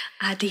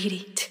 I did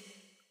it.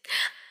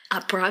 I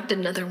bribed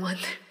another one.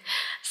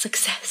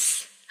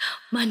 Success.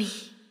 Money.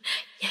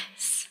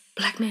 Yes.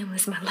 Blackmail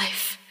is my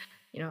life.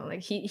 You know,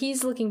 like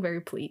he's looking very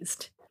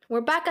pleased.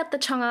 We're back at the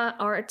Changha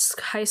Arts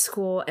High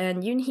School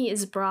and Yoonhee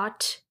is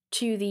brought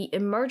to the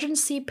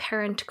emergency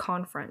parent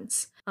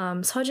conference.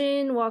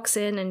 Sejin walks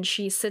in and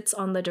she sits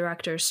on the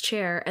director's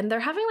chair and they're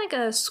having like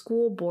a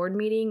school board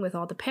meeting with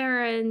all the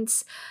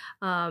parents.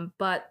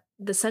 But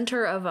the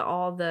center of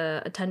all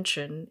the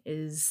attention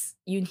is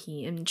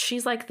Yoonhee, and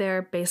she's like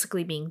there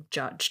basically being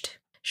judged.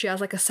 She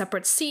has like a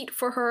separate seat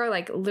for her,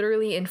 like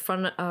literally in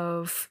front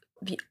of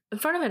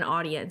an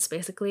audience,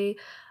 basically.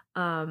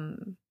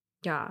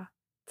 Yeah,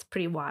 it's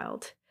pretty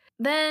wild.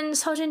 Then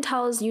Sejin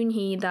tells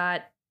Yoonhee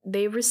that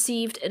they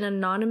received an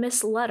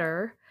anonymous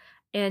letter,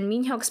 and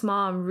Minhyuk's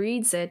mom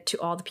reads it to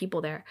all the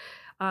people there.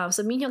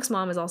 So Minhyuk's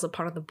mom is also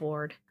part of the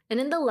board. And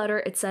in the letter,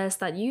 it says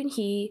that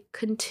Yoonhee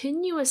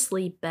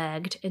continuously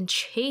begged and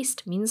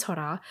chased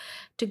Minsora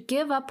to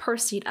give up her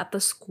seat at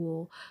the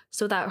school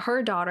so that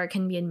her daughter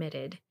can be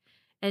admitted.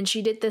 And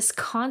she did this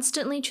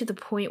constantly to the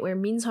point where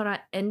Minsora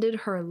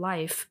ended her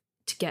life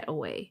to get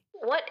away.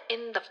 What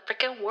in the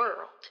freaking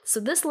world? So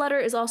this letter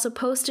is also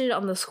posted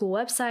on the school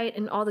website,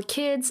 and all the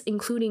kids,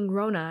 including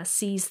Rona,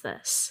 sees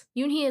this.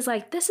 Yoonhee is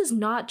like, this is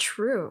not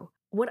true.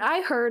 What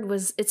I heard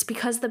was it's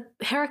because the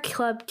Hera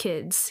Club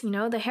kids,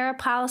 the Hera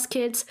Palace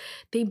kids,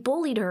 they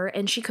bullied her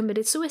and she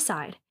committed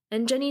suicide.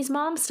 And Jenny's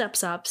mom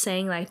steps up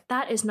saying like,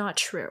 that is not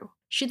true.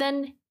 She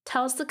then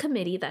tells the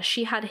committee that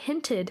she had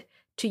hinted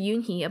to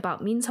Yoonhee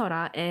about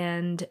Minsora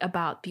and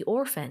about the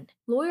orphan.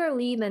 Lawyer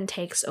Lee then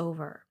takes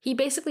over. He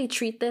basically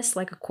treats this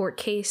like a court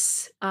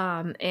case,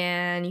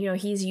 and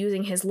he's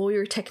using his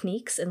lawyer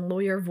techniques and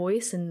lawyer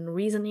voice and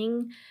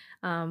reasoning,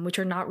 which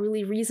are not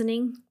really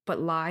reasoning,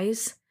 but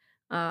lies.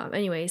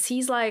 Anyways,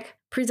 he's like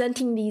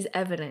presenting these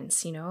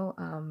evidence,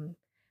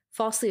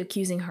 falsely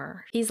accusing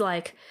her. He's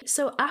like,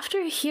 so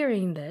after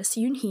hearing this,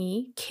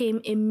 Yoonhee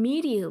came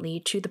immediately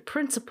to the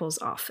principal's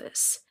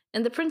office.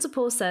 And the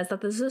principal says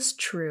that this is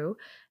true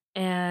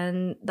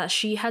and that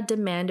she had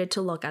demanded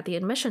to look at the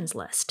admissions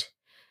list.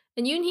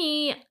 And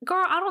Yoonhee,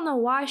 girl, I don't know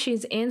why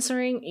she's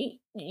answering.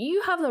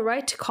 You have the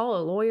right to call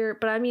a lawyer,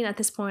 but I mean, at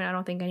this point, I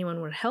don't think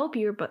anyone would help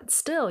you, but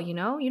still, you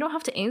know, you don't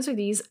have to answer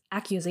these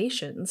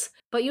accusations.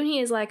 But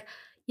Yoonhee is like,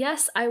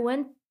 yes, I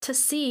went to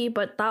see,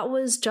 but that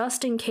was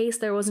just in case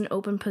there was an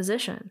open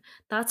position.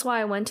 That's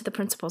why I went to the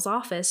principal's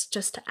office,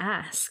 just to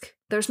ask.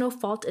 There's no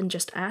fault in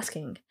just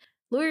asking.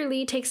 Lawyer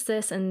Lee takes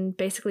this and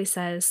basically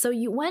says, so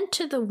you went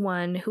to the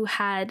one who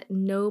had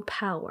no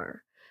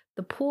power,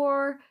 the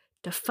poor,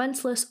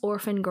 defenseless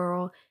orphan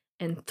girl,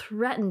 and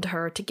threatened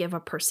her to give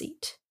up her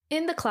seat.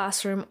 In the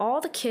classroom,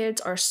 all the kids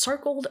are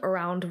circled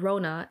around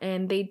Rona,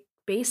 and they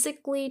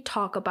basically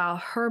talk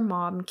about her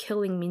mom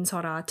killing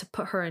Minsora to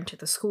put her into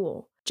the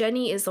school.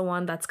 Jenny is the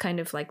one that's kind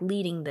of like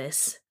leading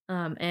this.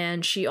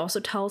 And she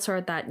also tells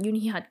her that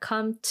Yoonhee had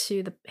come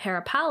to the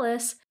Hera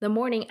Palace the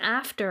morning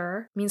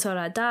after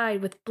Minsora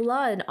died with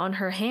blood on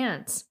her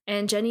hands.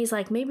 And Jenny's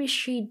like, maybe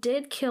she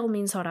did kill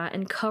Minsora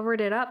and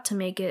covered it up to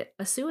make it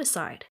a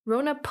suicide.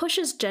 Rona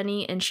pushes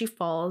Jenny and she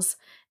falls.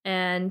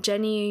 And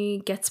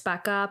Jenny gets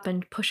back up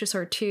and pushes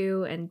her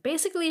too and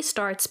basically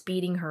starts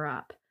beating her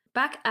up.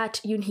 Back at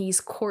Yoonhee's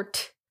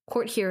court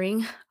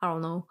hearing, I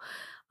don't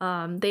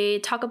know, they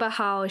talk about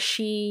how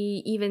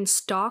she even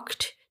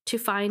stalked to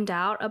find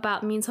out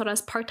about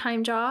Minsora's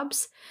part-time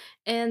jobs,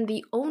 and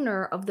the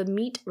owner of the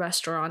meat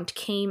restaurant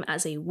came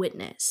as a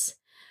witness.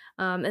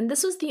 And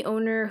this was the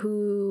owner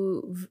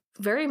who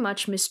very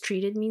much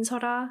mistreated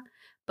Minsora,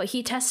 but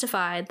he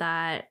testified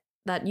that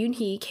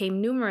Yoonhee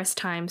came numerous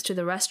times to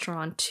the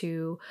restaurant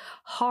to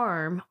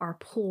harm our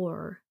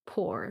poor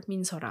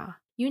Minsora.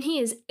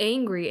 Yoonhee is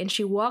angry and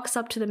she walks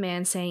up to the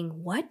man saying,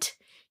 "What?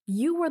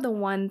 You were the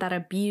one that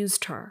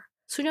abused her."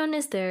 Sunyeon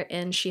is there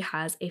and she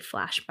has a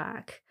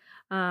flashback.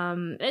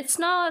 It's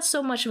not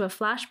so much of a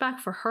flashback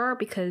for her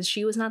because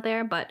she was not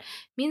there, but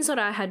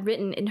Minsora had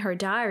written in her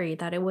diary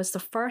that it was the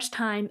first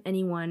time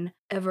anyone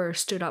ever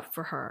stood up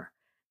for her.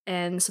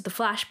 And so the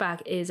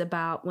flashback is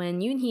about when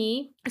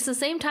Yoonhee, it's the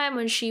same time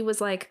when she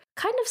was like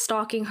kind of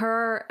stalking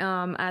her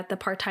at the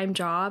part-time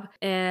job,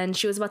 and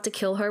she was about to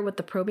kill her with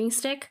the probing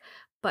stick,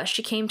 but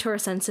she came to her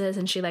senses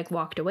and she like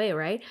walked away,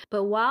 right?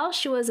 But while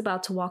she was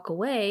about to walk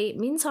away,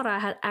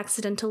 Minsora had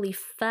accidentally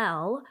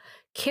fell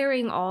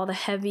carrying all the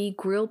heavy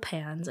grill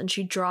pans, and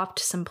she dropped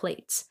some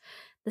plates.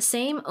 The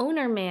same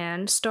owner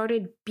man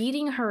started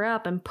beating her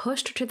up and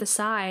pushed her to the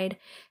side,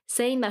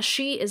 saying that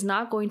she is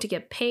not going to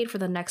get paid for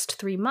the next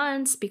 3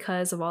 months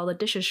because of all the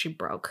dishes she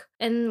broke.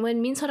 And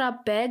when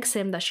Minsora begs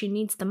him that she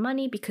needs the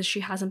money because she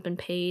hasn't been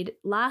paid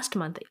last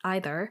month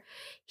either,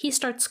 he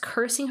starts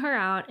cursing her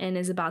out and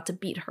is about to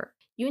beat her.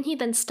 Yoonhee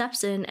then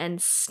steps in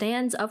and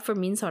stands up for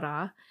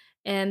Minsora,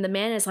 and the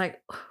man is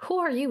like, "Who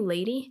are you,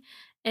 lady?"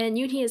 And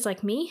Yoonhee is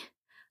like, "Me?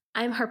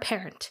 I'm her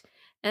parent,"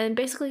 and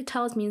basically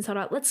tells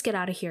Minsora, "Let's get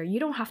out of here. You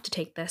don't have to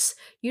take this.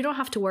 You don't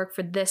have to work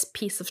for this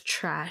piece of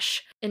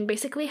trash," and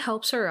basically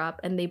helps her up,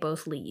 and they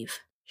both leave.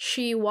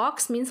 She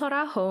walks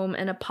Minsora home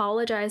and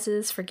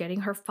apologizes for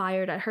getting her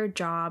fired at her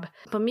job,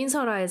 but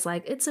Minsora is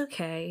like, "It's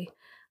okay.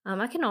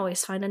 I can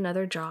always find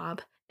another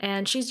job."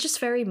 And she's just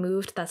very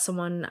moved that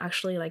someone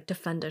actually like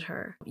defended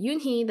her.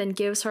 Yoonhee then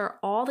gives her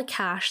all the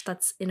cash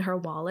that's in her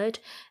wallet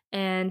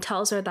and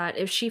tells her that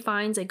if she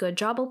finds a good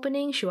job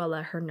opening, she will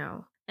let her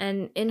know.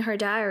 And in her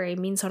diary,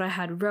 Minsora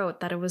had wrote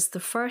that it was the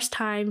first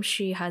time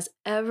she has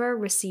ever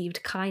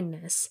received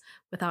kindness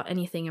without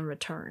anything in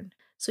return.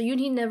 So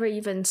Yoonhee never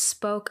even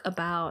spoke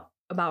about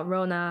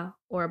Rona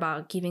or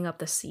about giving up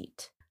the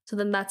seat. So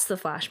then that's the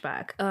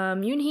flashback.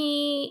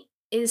 Yoonhee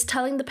is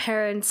telling the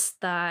parents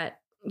that,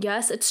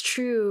 yes, it's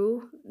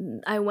true,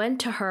 I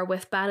went to her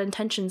with bad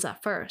intentions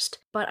at first,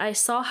 but I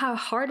saw how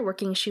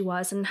hardworking she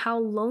was and how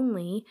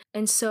lonely,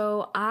 and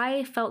so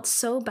I felt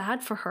so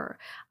bad for her.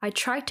 I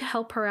tried to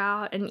help her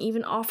out and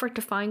even offered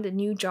to find a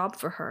new job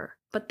for her.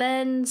 But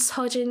then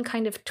Seojin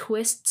kind of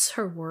twists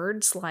her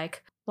words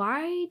like,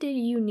 "Why did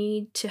you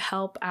need to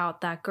help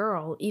out that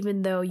girl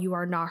even though you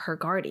are not her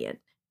guardian?"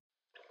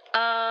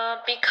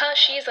 Because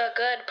she's a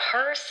good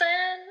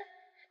person?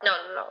 No.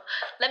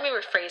 Let me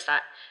rephrase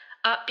that.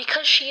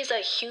 Because she's a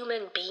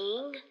human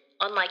being,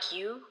 unlike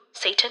you,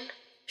 Satan.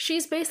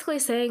 She's basically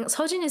saying,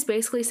 Seojin is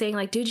basically saying,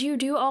 like, did you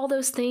do all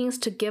those things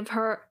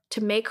to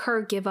make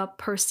her give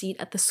up her seat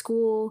at the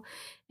school?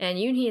 And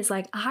Yoonhee is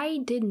like,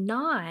 I did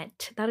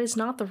not. That is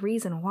not the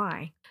reason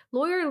why.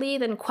 Lawyer Lee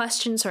then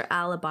questions her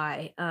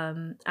alibi,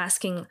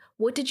 asking,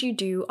 what did you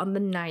do on the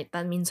night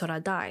that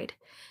Minsora died?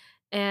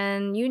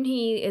 And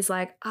Yoonhee is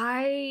like,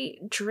 I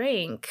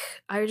drank.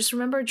 I just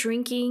remember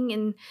drinking,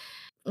 and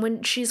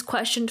when she's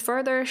questioned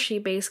further, she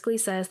basically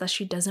says that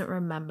she doesn't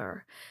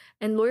remember.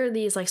 And Lawyer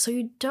Lee is like, so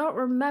you don't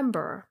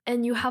remember,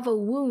 and you have a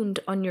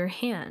wound on your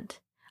hand.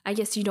 I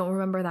guess you don't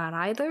remember that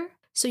either?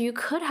 So you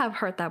could have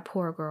hurt that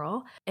poor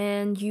girl,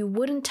 and you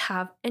wouldn't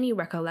have any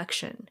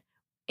recollection.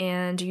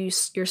 And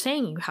you're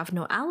saying you have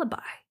no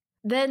alibi.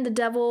 Then the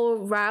devil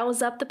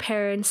riles up the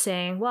parents,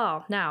 saying,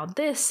 well, now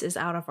this is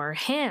out of our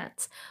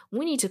hands.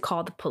 We need to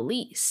call the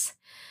police.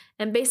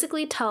 And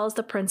basically tells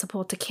the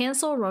principal to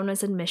cancel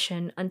Rona's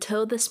admission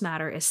until this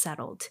matter is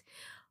settled.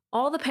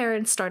 All the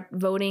parents start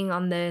voting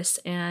on this,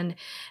 and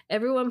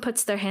everyone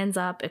puts their hands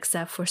up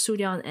except for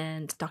Suryeon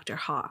and Dr.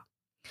 Ha.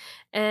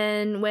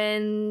 And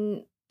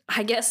when,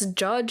 I guess,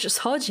 Judge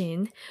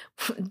Sejin,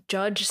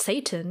 Judge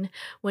Satan,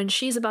 when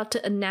she's about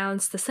to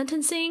announce the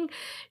sentencing,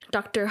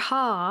 Dr.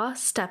 Ha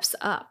steps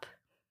up.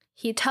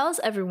 He tells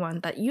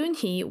everyone that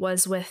Yoonhee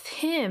was with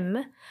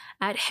him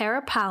at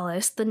Hera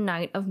Palace the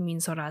night of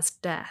Minsora's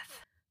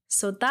death.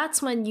 So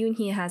that's when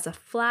Yoonhee has a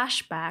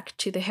flashback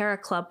to the Hera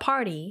Club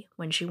party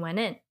when she went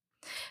in.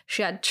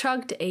 She had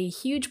chugged a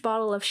huge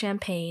bottle of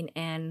champagne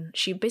and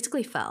she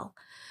basically fell.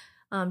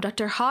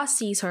 Dr. Ha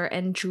sees her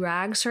and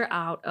drags her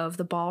out of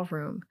the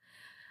ballroom.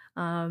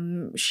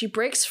 She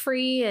breaks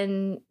free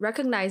and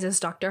recognizes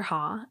Dr.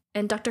 Ha,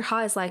 and Dr. Ha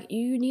is like,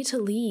 you need to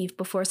leave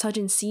before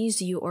Sejin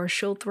sees you or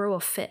she'll throw a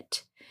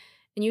fit.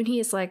 And Yoonhee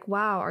is like,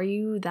 wow, are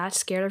you that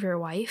scared of your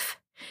wife?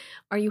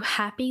 Are you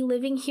happy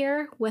living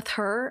here with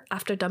her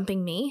after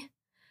dumping me?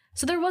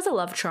 So there was a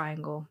love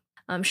triangle.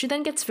 She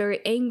then gets very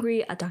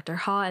angry at Dr.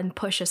 Ha and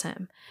pushes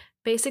him.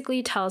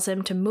 Basically tells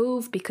him to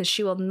move because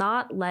she will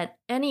not let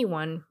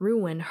anyone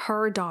ruin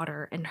her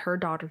daughter and her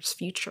daughter's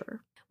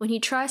future. When he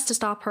tries to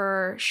stop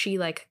her, she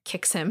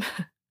kicks him.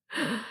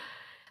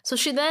 So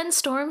she then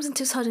storms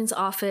into Sejin's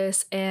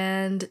office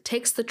and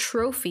takes the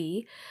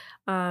trophy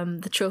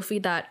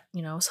that,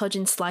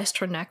 Sejin sliced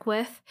her neck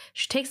with.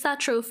 She takes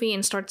that trophy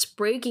and starts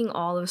breaking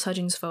all of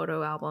Sejin's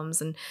photo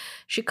albums, and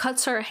she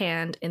cuts her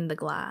hand in the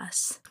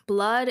glass.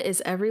 Blood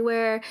is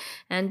everywhere,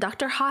 and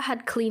Dr. Ha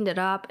had cleaned it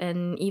up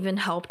and even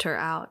helped her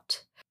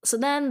out. So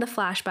then the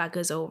flashback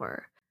is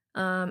over,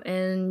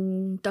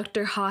 and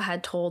Dr. Ha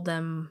had told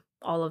them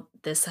all of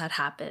this had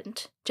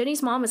happened.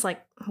 Jenny's mom is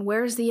like,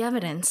 where's the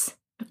evidence?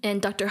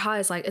 And Dr. Ha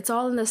is like, it's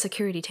all in the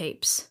security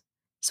tapes.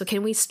 So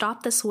can we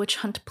stop this witch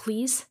hunt,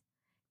 please?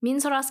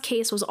 Minsora's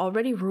case was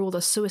already ruled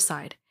a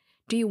suicide.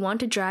 Do you want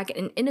to drag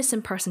an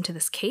innocent person to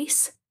this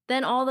case?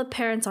 Then all the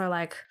parents are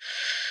like,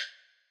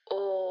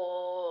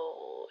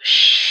 oh,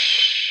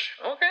 shh,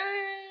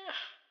 okay.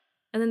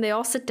 And then they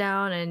all sit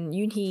down and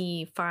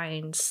Yoonhee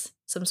finds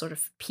some sort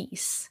of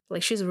peace.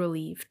 She's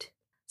relieved.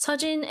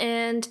 Sejin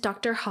and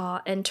Dr.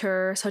 Ha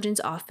enter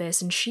Sejin's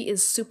office and she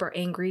is super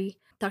angry.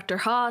 Dr.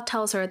 Ha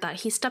tells her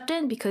that he stepped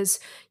in because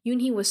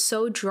Yoonhee was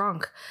so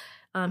drunk.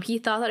 He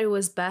thought that it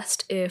was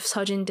best if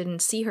Sejin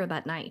didn't see her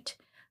that night.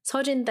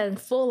 Sejin then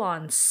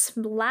full-on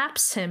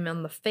slaps him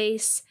on the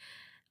face,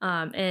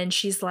 and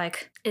she's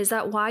like, is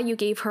that why you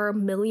gave her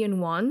 1,000,000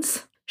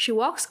 wons? She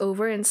walks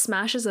over and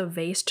smashes a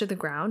vase to the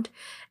ground,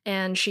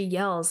 and she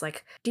yells,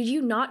 did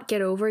you not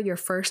get over your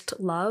first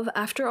love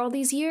after all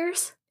these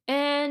years?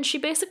 And she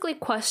basically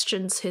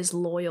questions his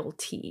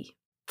loyalty.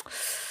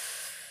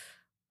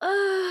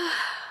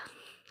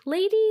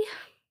 Lady,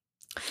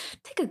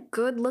 take a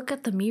good look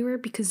at the mirror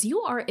because you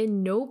are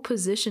in no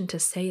position to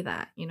say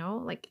that,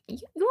 you're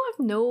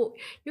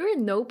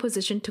in no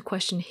position to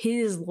question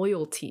his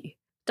loyalty.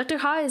 Dr.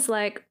 Ha is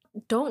like,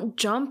 don't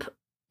jump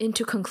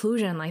into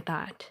conclusion like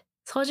that.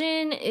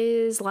 Sejin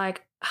is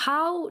like,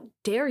 how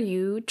dare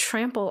you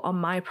trample on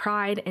my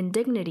pride and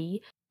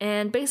dignity,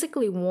 and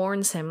basically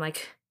warns him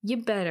you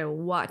better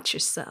watch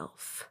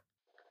yourself.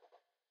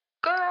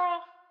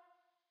 Girl,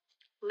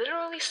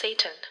 literally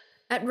Satan.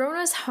 At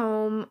Rona's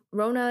home,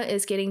 Rona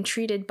is getting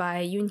treated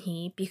by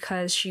Yoonhee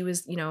because she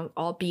was,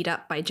 all beat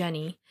up by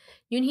Jenny.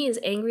 Yoonhee is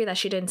angry that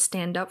she didn't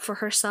stand up for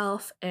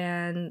herself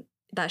and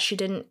that she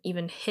didn't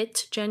even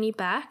hit Jenny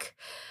back.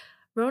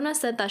 Rona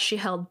said that she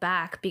held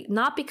back,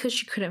 not because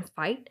she couldn't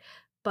fight,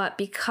 but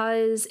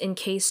because in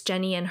case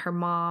Jenny and her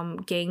mom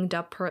gangs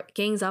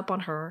up on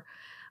her,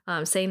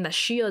 saying that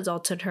she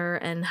assaulted her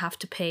and have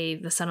to pay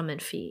the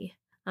settlement fee.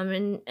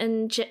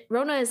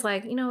 Rona is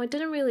like, it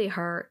didn't really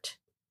hurt.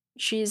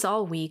 She's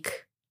all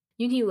weak.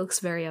 Yoonhee looks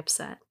very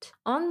upset.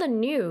 On the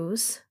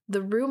news,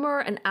 the rumor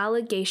and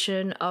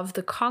allegation of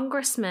the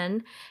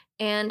congressman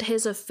and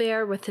his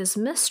affair with his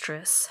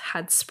mistress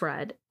had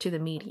spread to the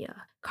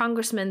media.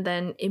 Congressman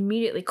then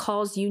immediately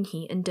calls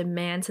Yoonhee and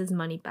demands his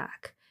money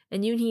back.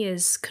 And Yoonhee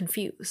is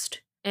confused.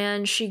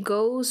 And she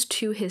goes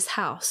to his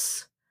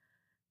house.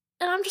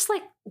 And I'm just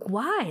like,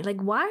 why?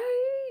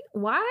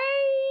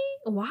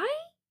 Why?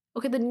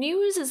 Okay, the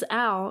news is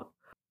out.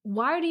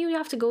 Why do you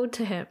have to go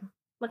to him?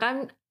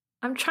 I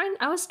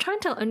was trying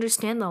to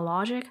understand the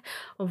logic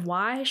of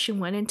why she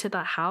went into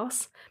that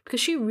house because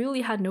she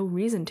really had no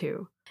reason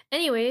to.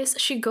 Anyways,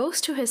 she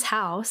goes to his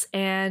house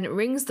and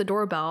rings the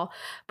doorbell,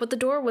 but the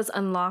door was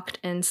unlocked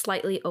and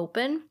slightly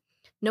open.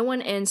 No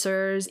one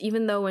answers,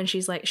 even though when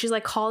she's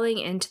calling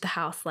into the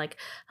house,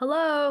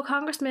 hello,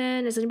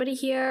 Congressman, is anybody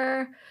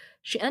here?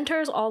 She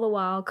enters all the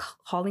while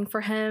calling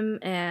for him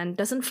and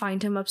doesn't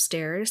find him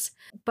upstairs.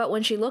 But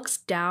when she looks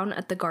down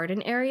at the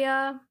garden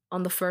area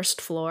on the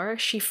first floor,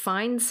 she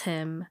finds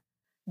him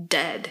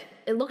dead.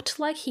 It looked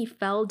like he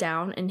fell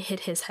down and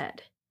hit his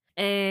head.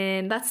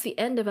 And that's the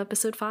end of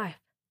episode 5.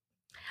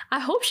 I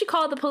hope she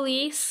called the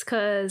police,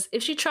 because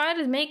if she tried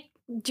to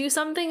do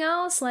something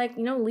else, like,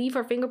 you know, leave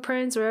her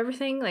fingerprints or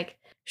everything, like,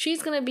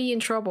 she's gonna be in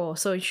trouble.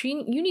 So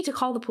you need to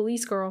call the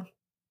police, girl.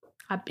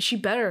 She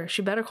better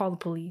call the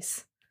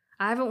police.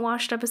 I haven't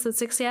watched episode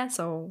 6 yet,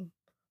 so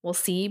we'll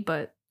see,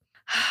 but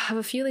I have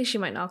a feeling she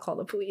might not call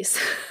the police.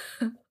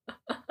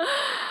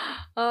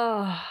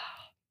 Oh.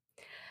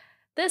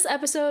 This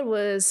episode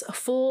was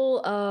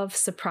full of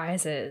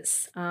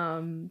surprises.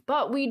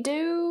 But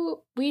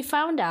we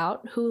found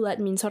out who let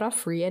Minsora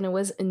free, and it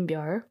was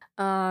Eunbyul.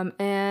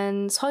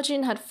 And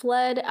Seojin had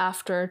fled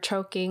after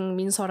choking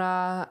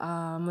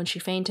Minsora when she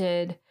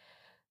fainted.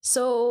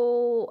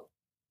 So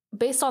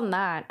based on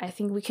that, I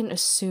think we can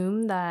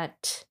assume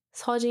that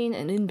Seojin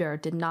and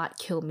Eunbyul did not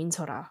kill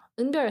Minsora.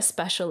 Eunbyul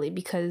especially,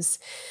 because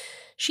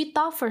she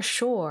thought for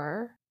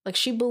sure, like,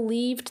 she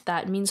believed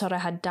that Minsora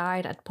had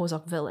died at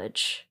Bosok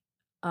village.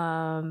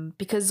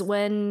 Because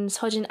when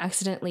Seojin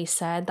accidentally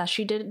said that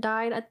she did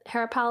die at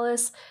Hera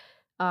Palace,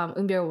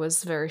 Eunbyul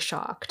was very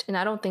shocked, and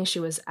I don't think she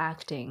was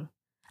acting.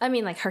 I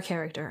mean, like, her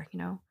character, you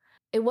know.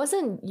 It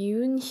wasn't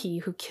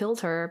Yoonhee who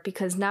killed her,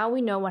 because now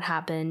we know what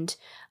happened.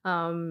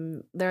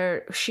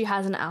 She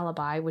has an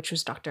alibi, which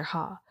was Dr.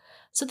 Ha.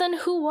 So then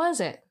who was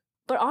it?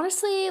 But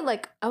honestly,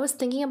 like, I was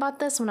thinking about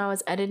this when I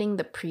was editing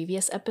the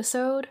previous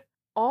episode.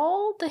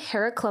 All the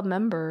Hera Club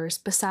members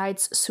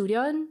besides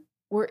Suryeon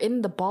were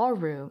in the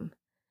ballroom.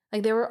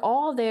 Like, they were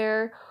all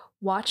there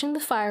watching the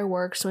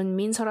fireworks when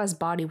Minsora's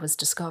body was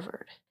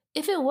discovered.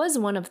 If it was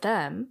one of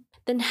them,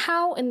 then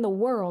how in the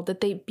world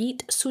did they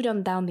beat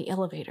Suryeon down the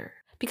elevator?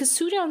 Because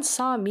Suryeon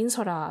saw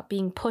Minsora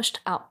being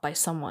pushed out by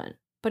someone.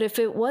 But if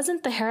it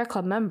wasn't the Hera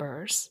Club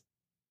members...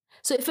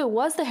 So if it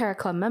was the Hera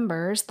Club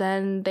members,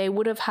 then they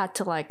would have had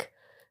to, like,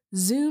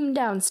 zoom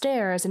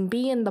downstairs and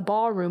be in the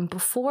ballroom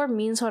before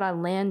Minsora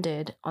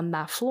landed on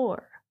that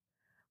floor.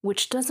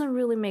 Which doesn't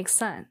really make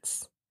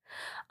sense.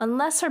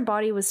 Unless her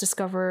body was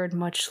discovered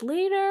much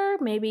later,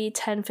 maybe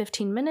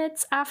 10-15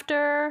 minutes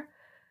after.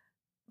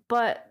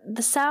 But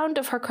the sound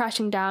of her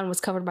crashing down was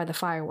covered by the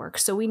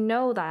fireworks, so we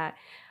know that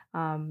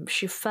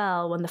she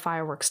fell when the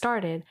fireworks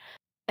started.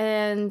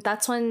 And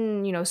that's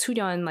when, you know,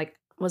 Suryeon, like,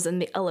 was in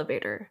the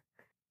elevator.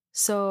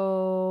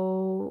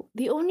 So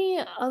the only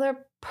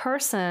other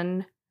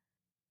person...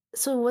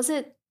 So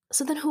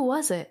then who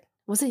was it?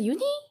 Was it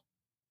Yoonhee?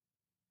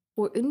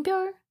 Or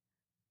Eunbyul?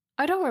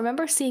 I don't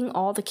remember seeing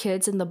all the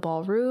kids in the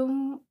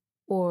ballroom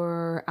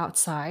or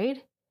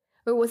outside.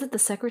 Or was it the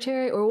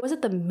secretary? Or was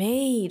it the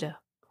maid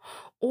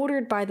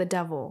ordered by the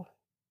devil?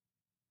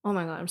 Oh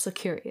my god, I'm so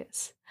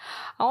curious.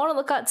 I want to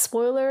look at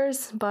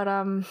spoilers, but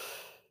I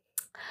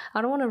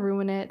don't want to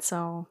ruin it,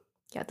 so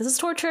yeah, this is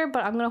torture,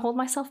 but I'm going to hold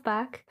myself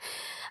back.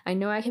 I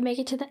know I can make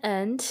it to the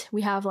end.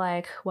 We have,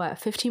 like,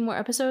 15 more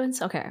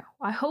episodes? Okay,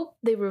 I hope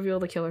they reveal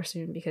the killer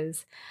soon,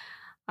 because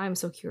I'm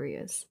so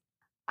curious.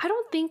 I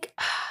don't think...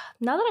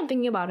 Now that I'm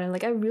thinking about it,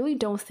 like, I really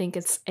don't think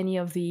it's any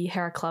of the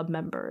Hera Club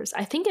members.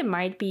 I think it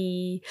might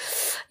be...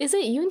 Is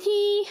it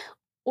Yoonhee?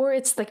 Or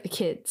it's, like, the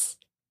kids.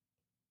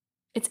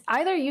 It's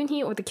either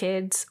Yoonhee or the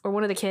kids, or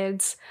one of the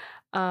kids,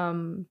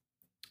 or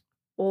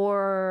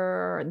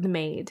the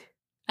maid.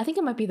 I think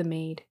it might be the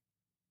maid.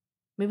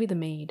 Maybe the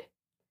maid.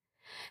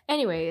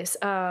 Anyways,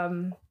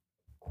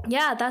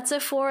 yeah, that's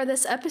it for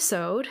this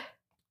episode.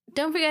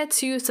 Don't forget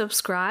to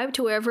subscribe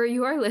to wherever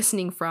you are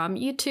listening from,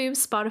 YouTube,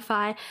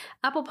 Spotify,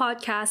 Apple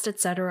Podcast,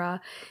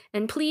 etc.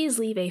 And please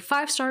leave a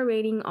 5-star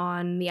rating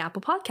on the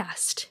Apple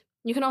Podcast.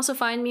 You can also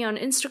find me on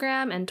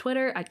Instagram and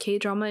Twitter at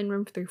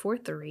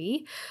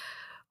kdramainroom343.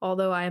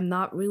 Although I am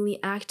not really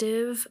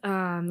active,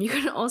 you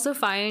can also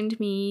find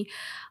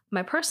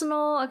my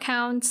personal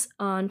accounts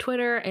on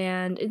Twitter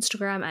and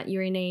Instagram at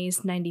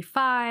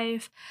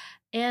YuriNays95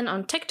 and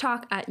on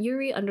TikTok at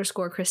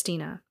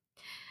Yuri_Christina.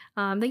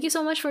 Thank you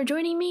so much for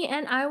joining me,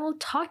 and I will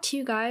talk to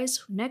you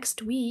guys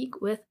next week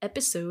with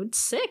episode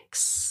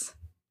 6.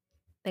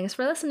 Thanks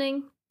for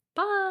listening.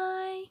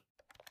 Bye!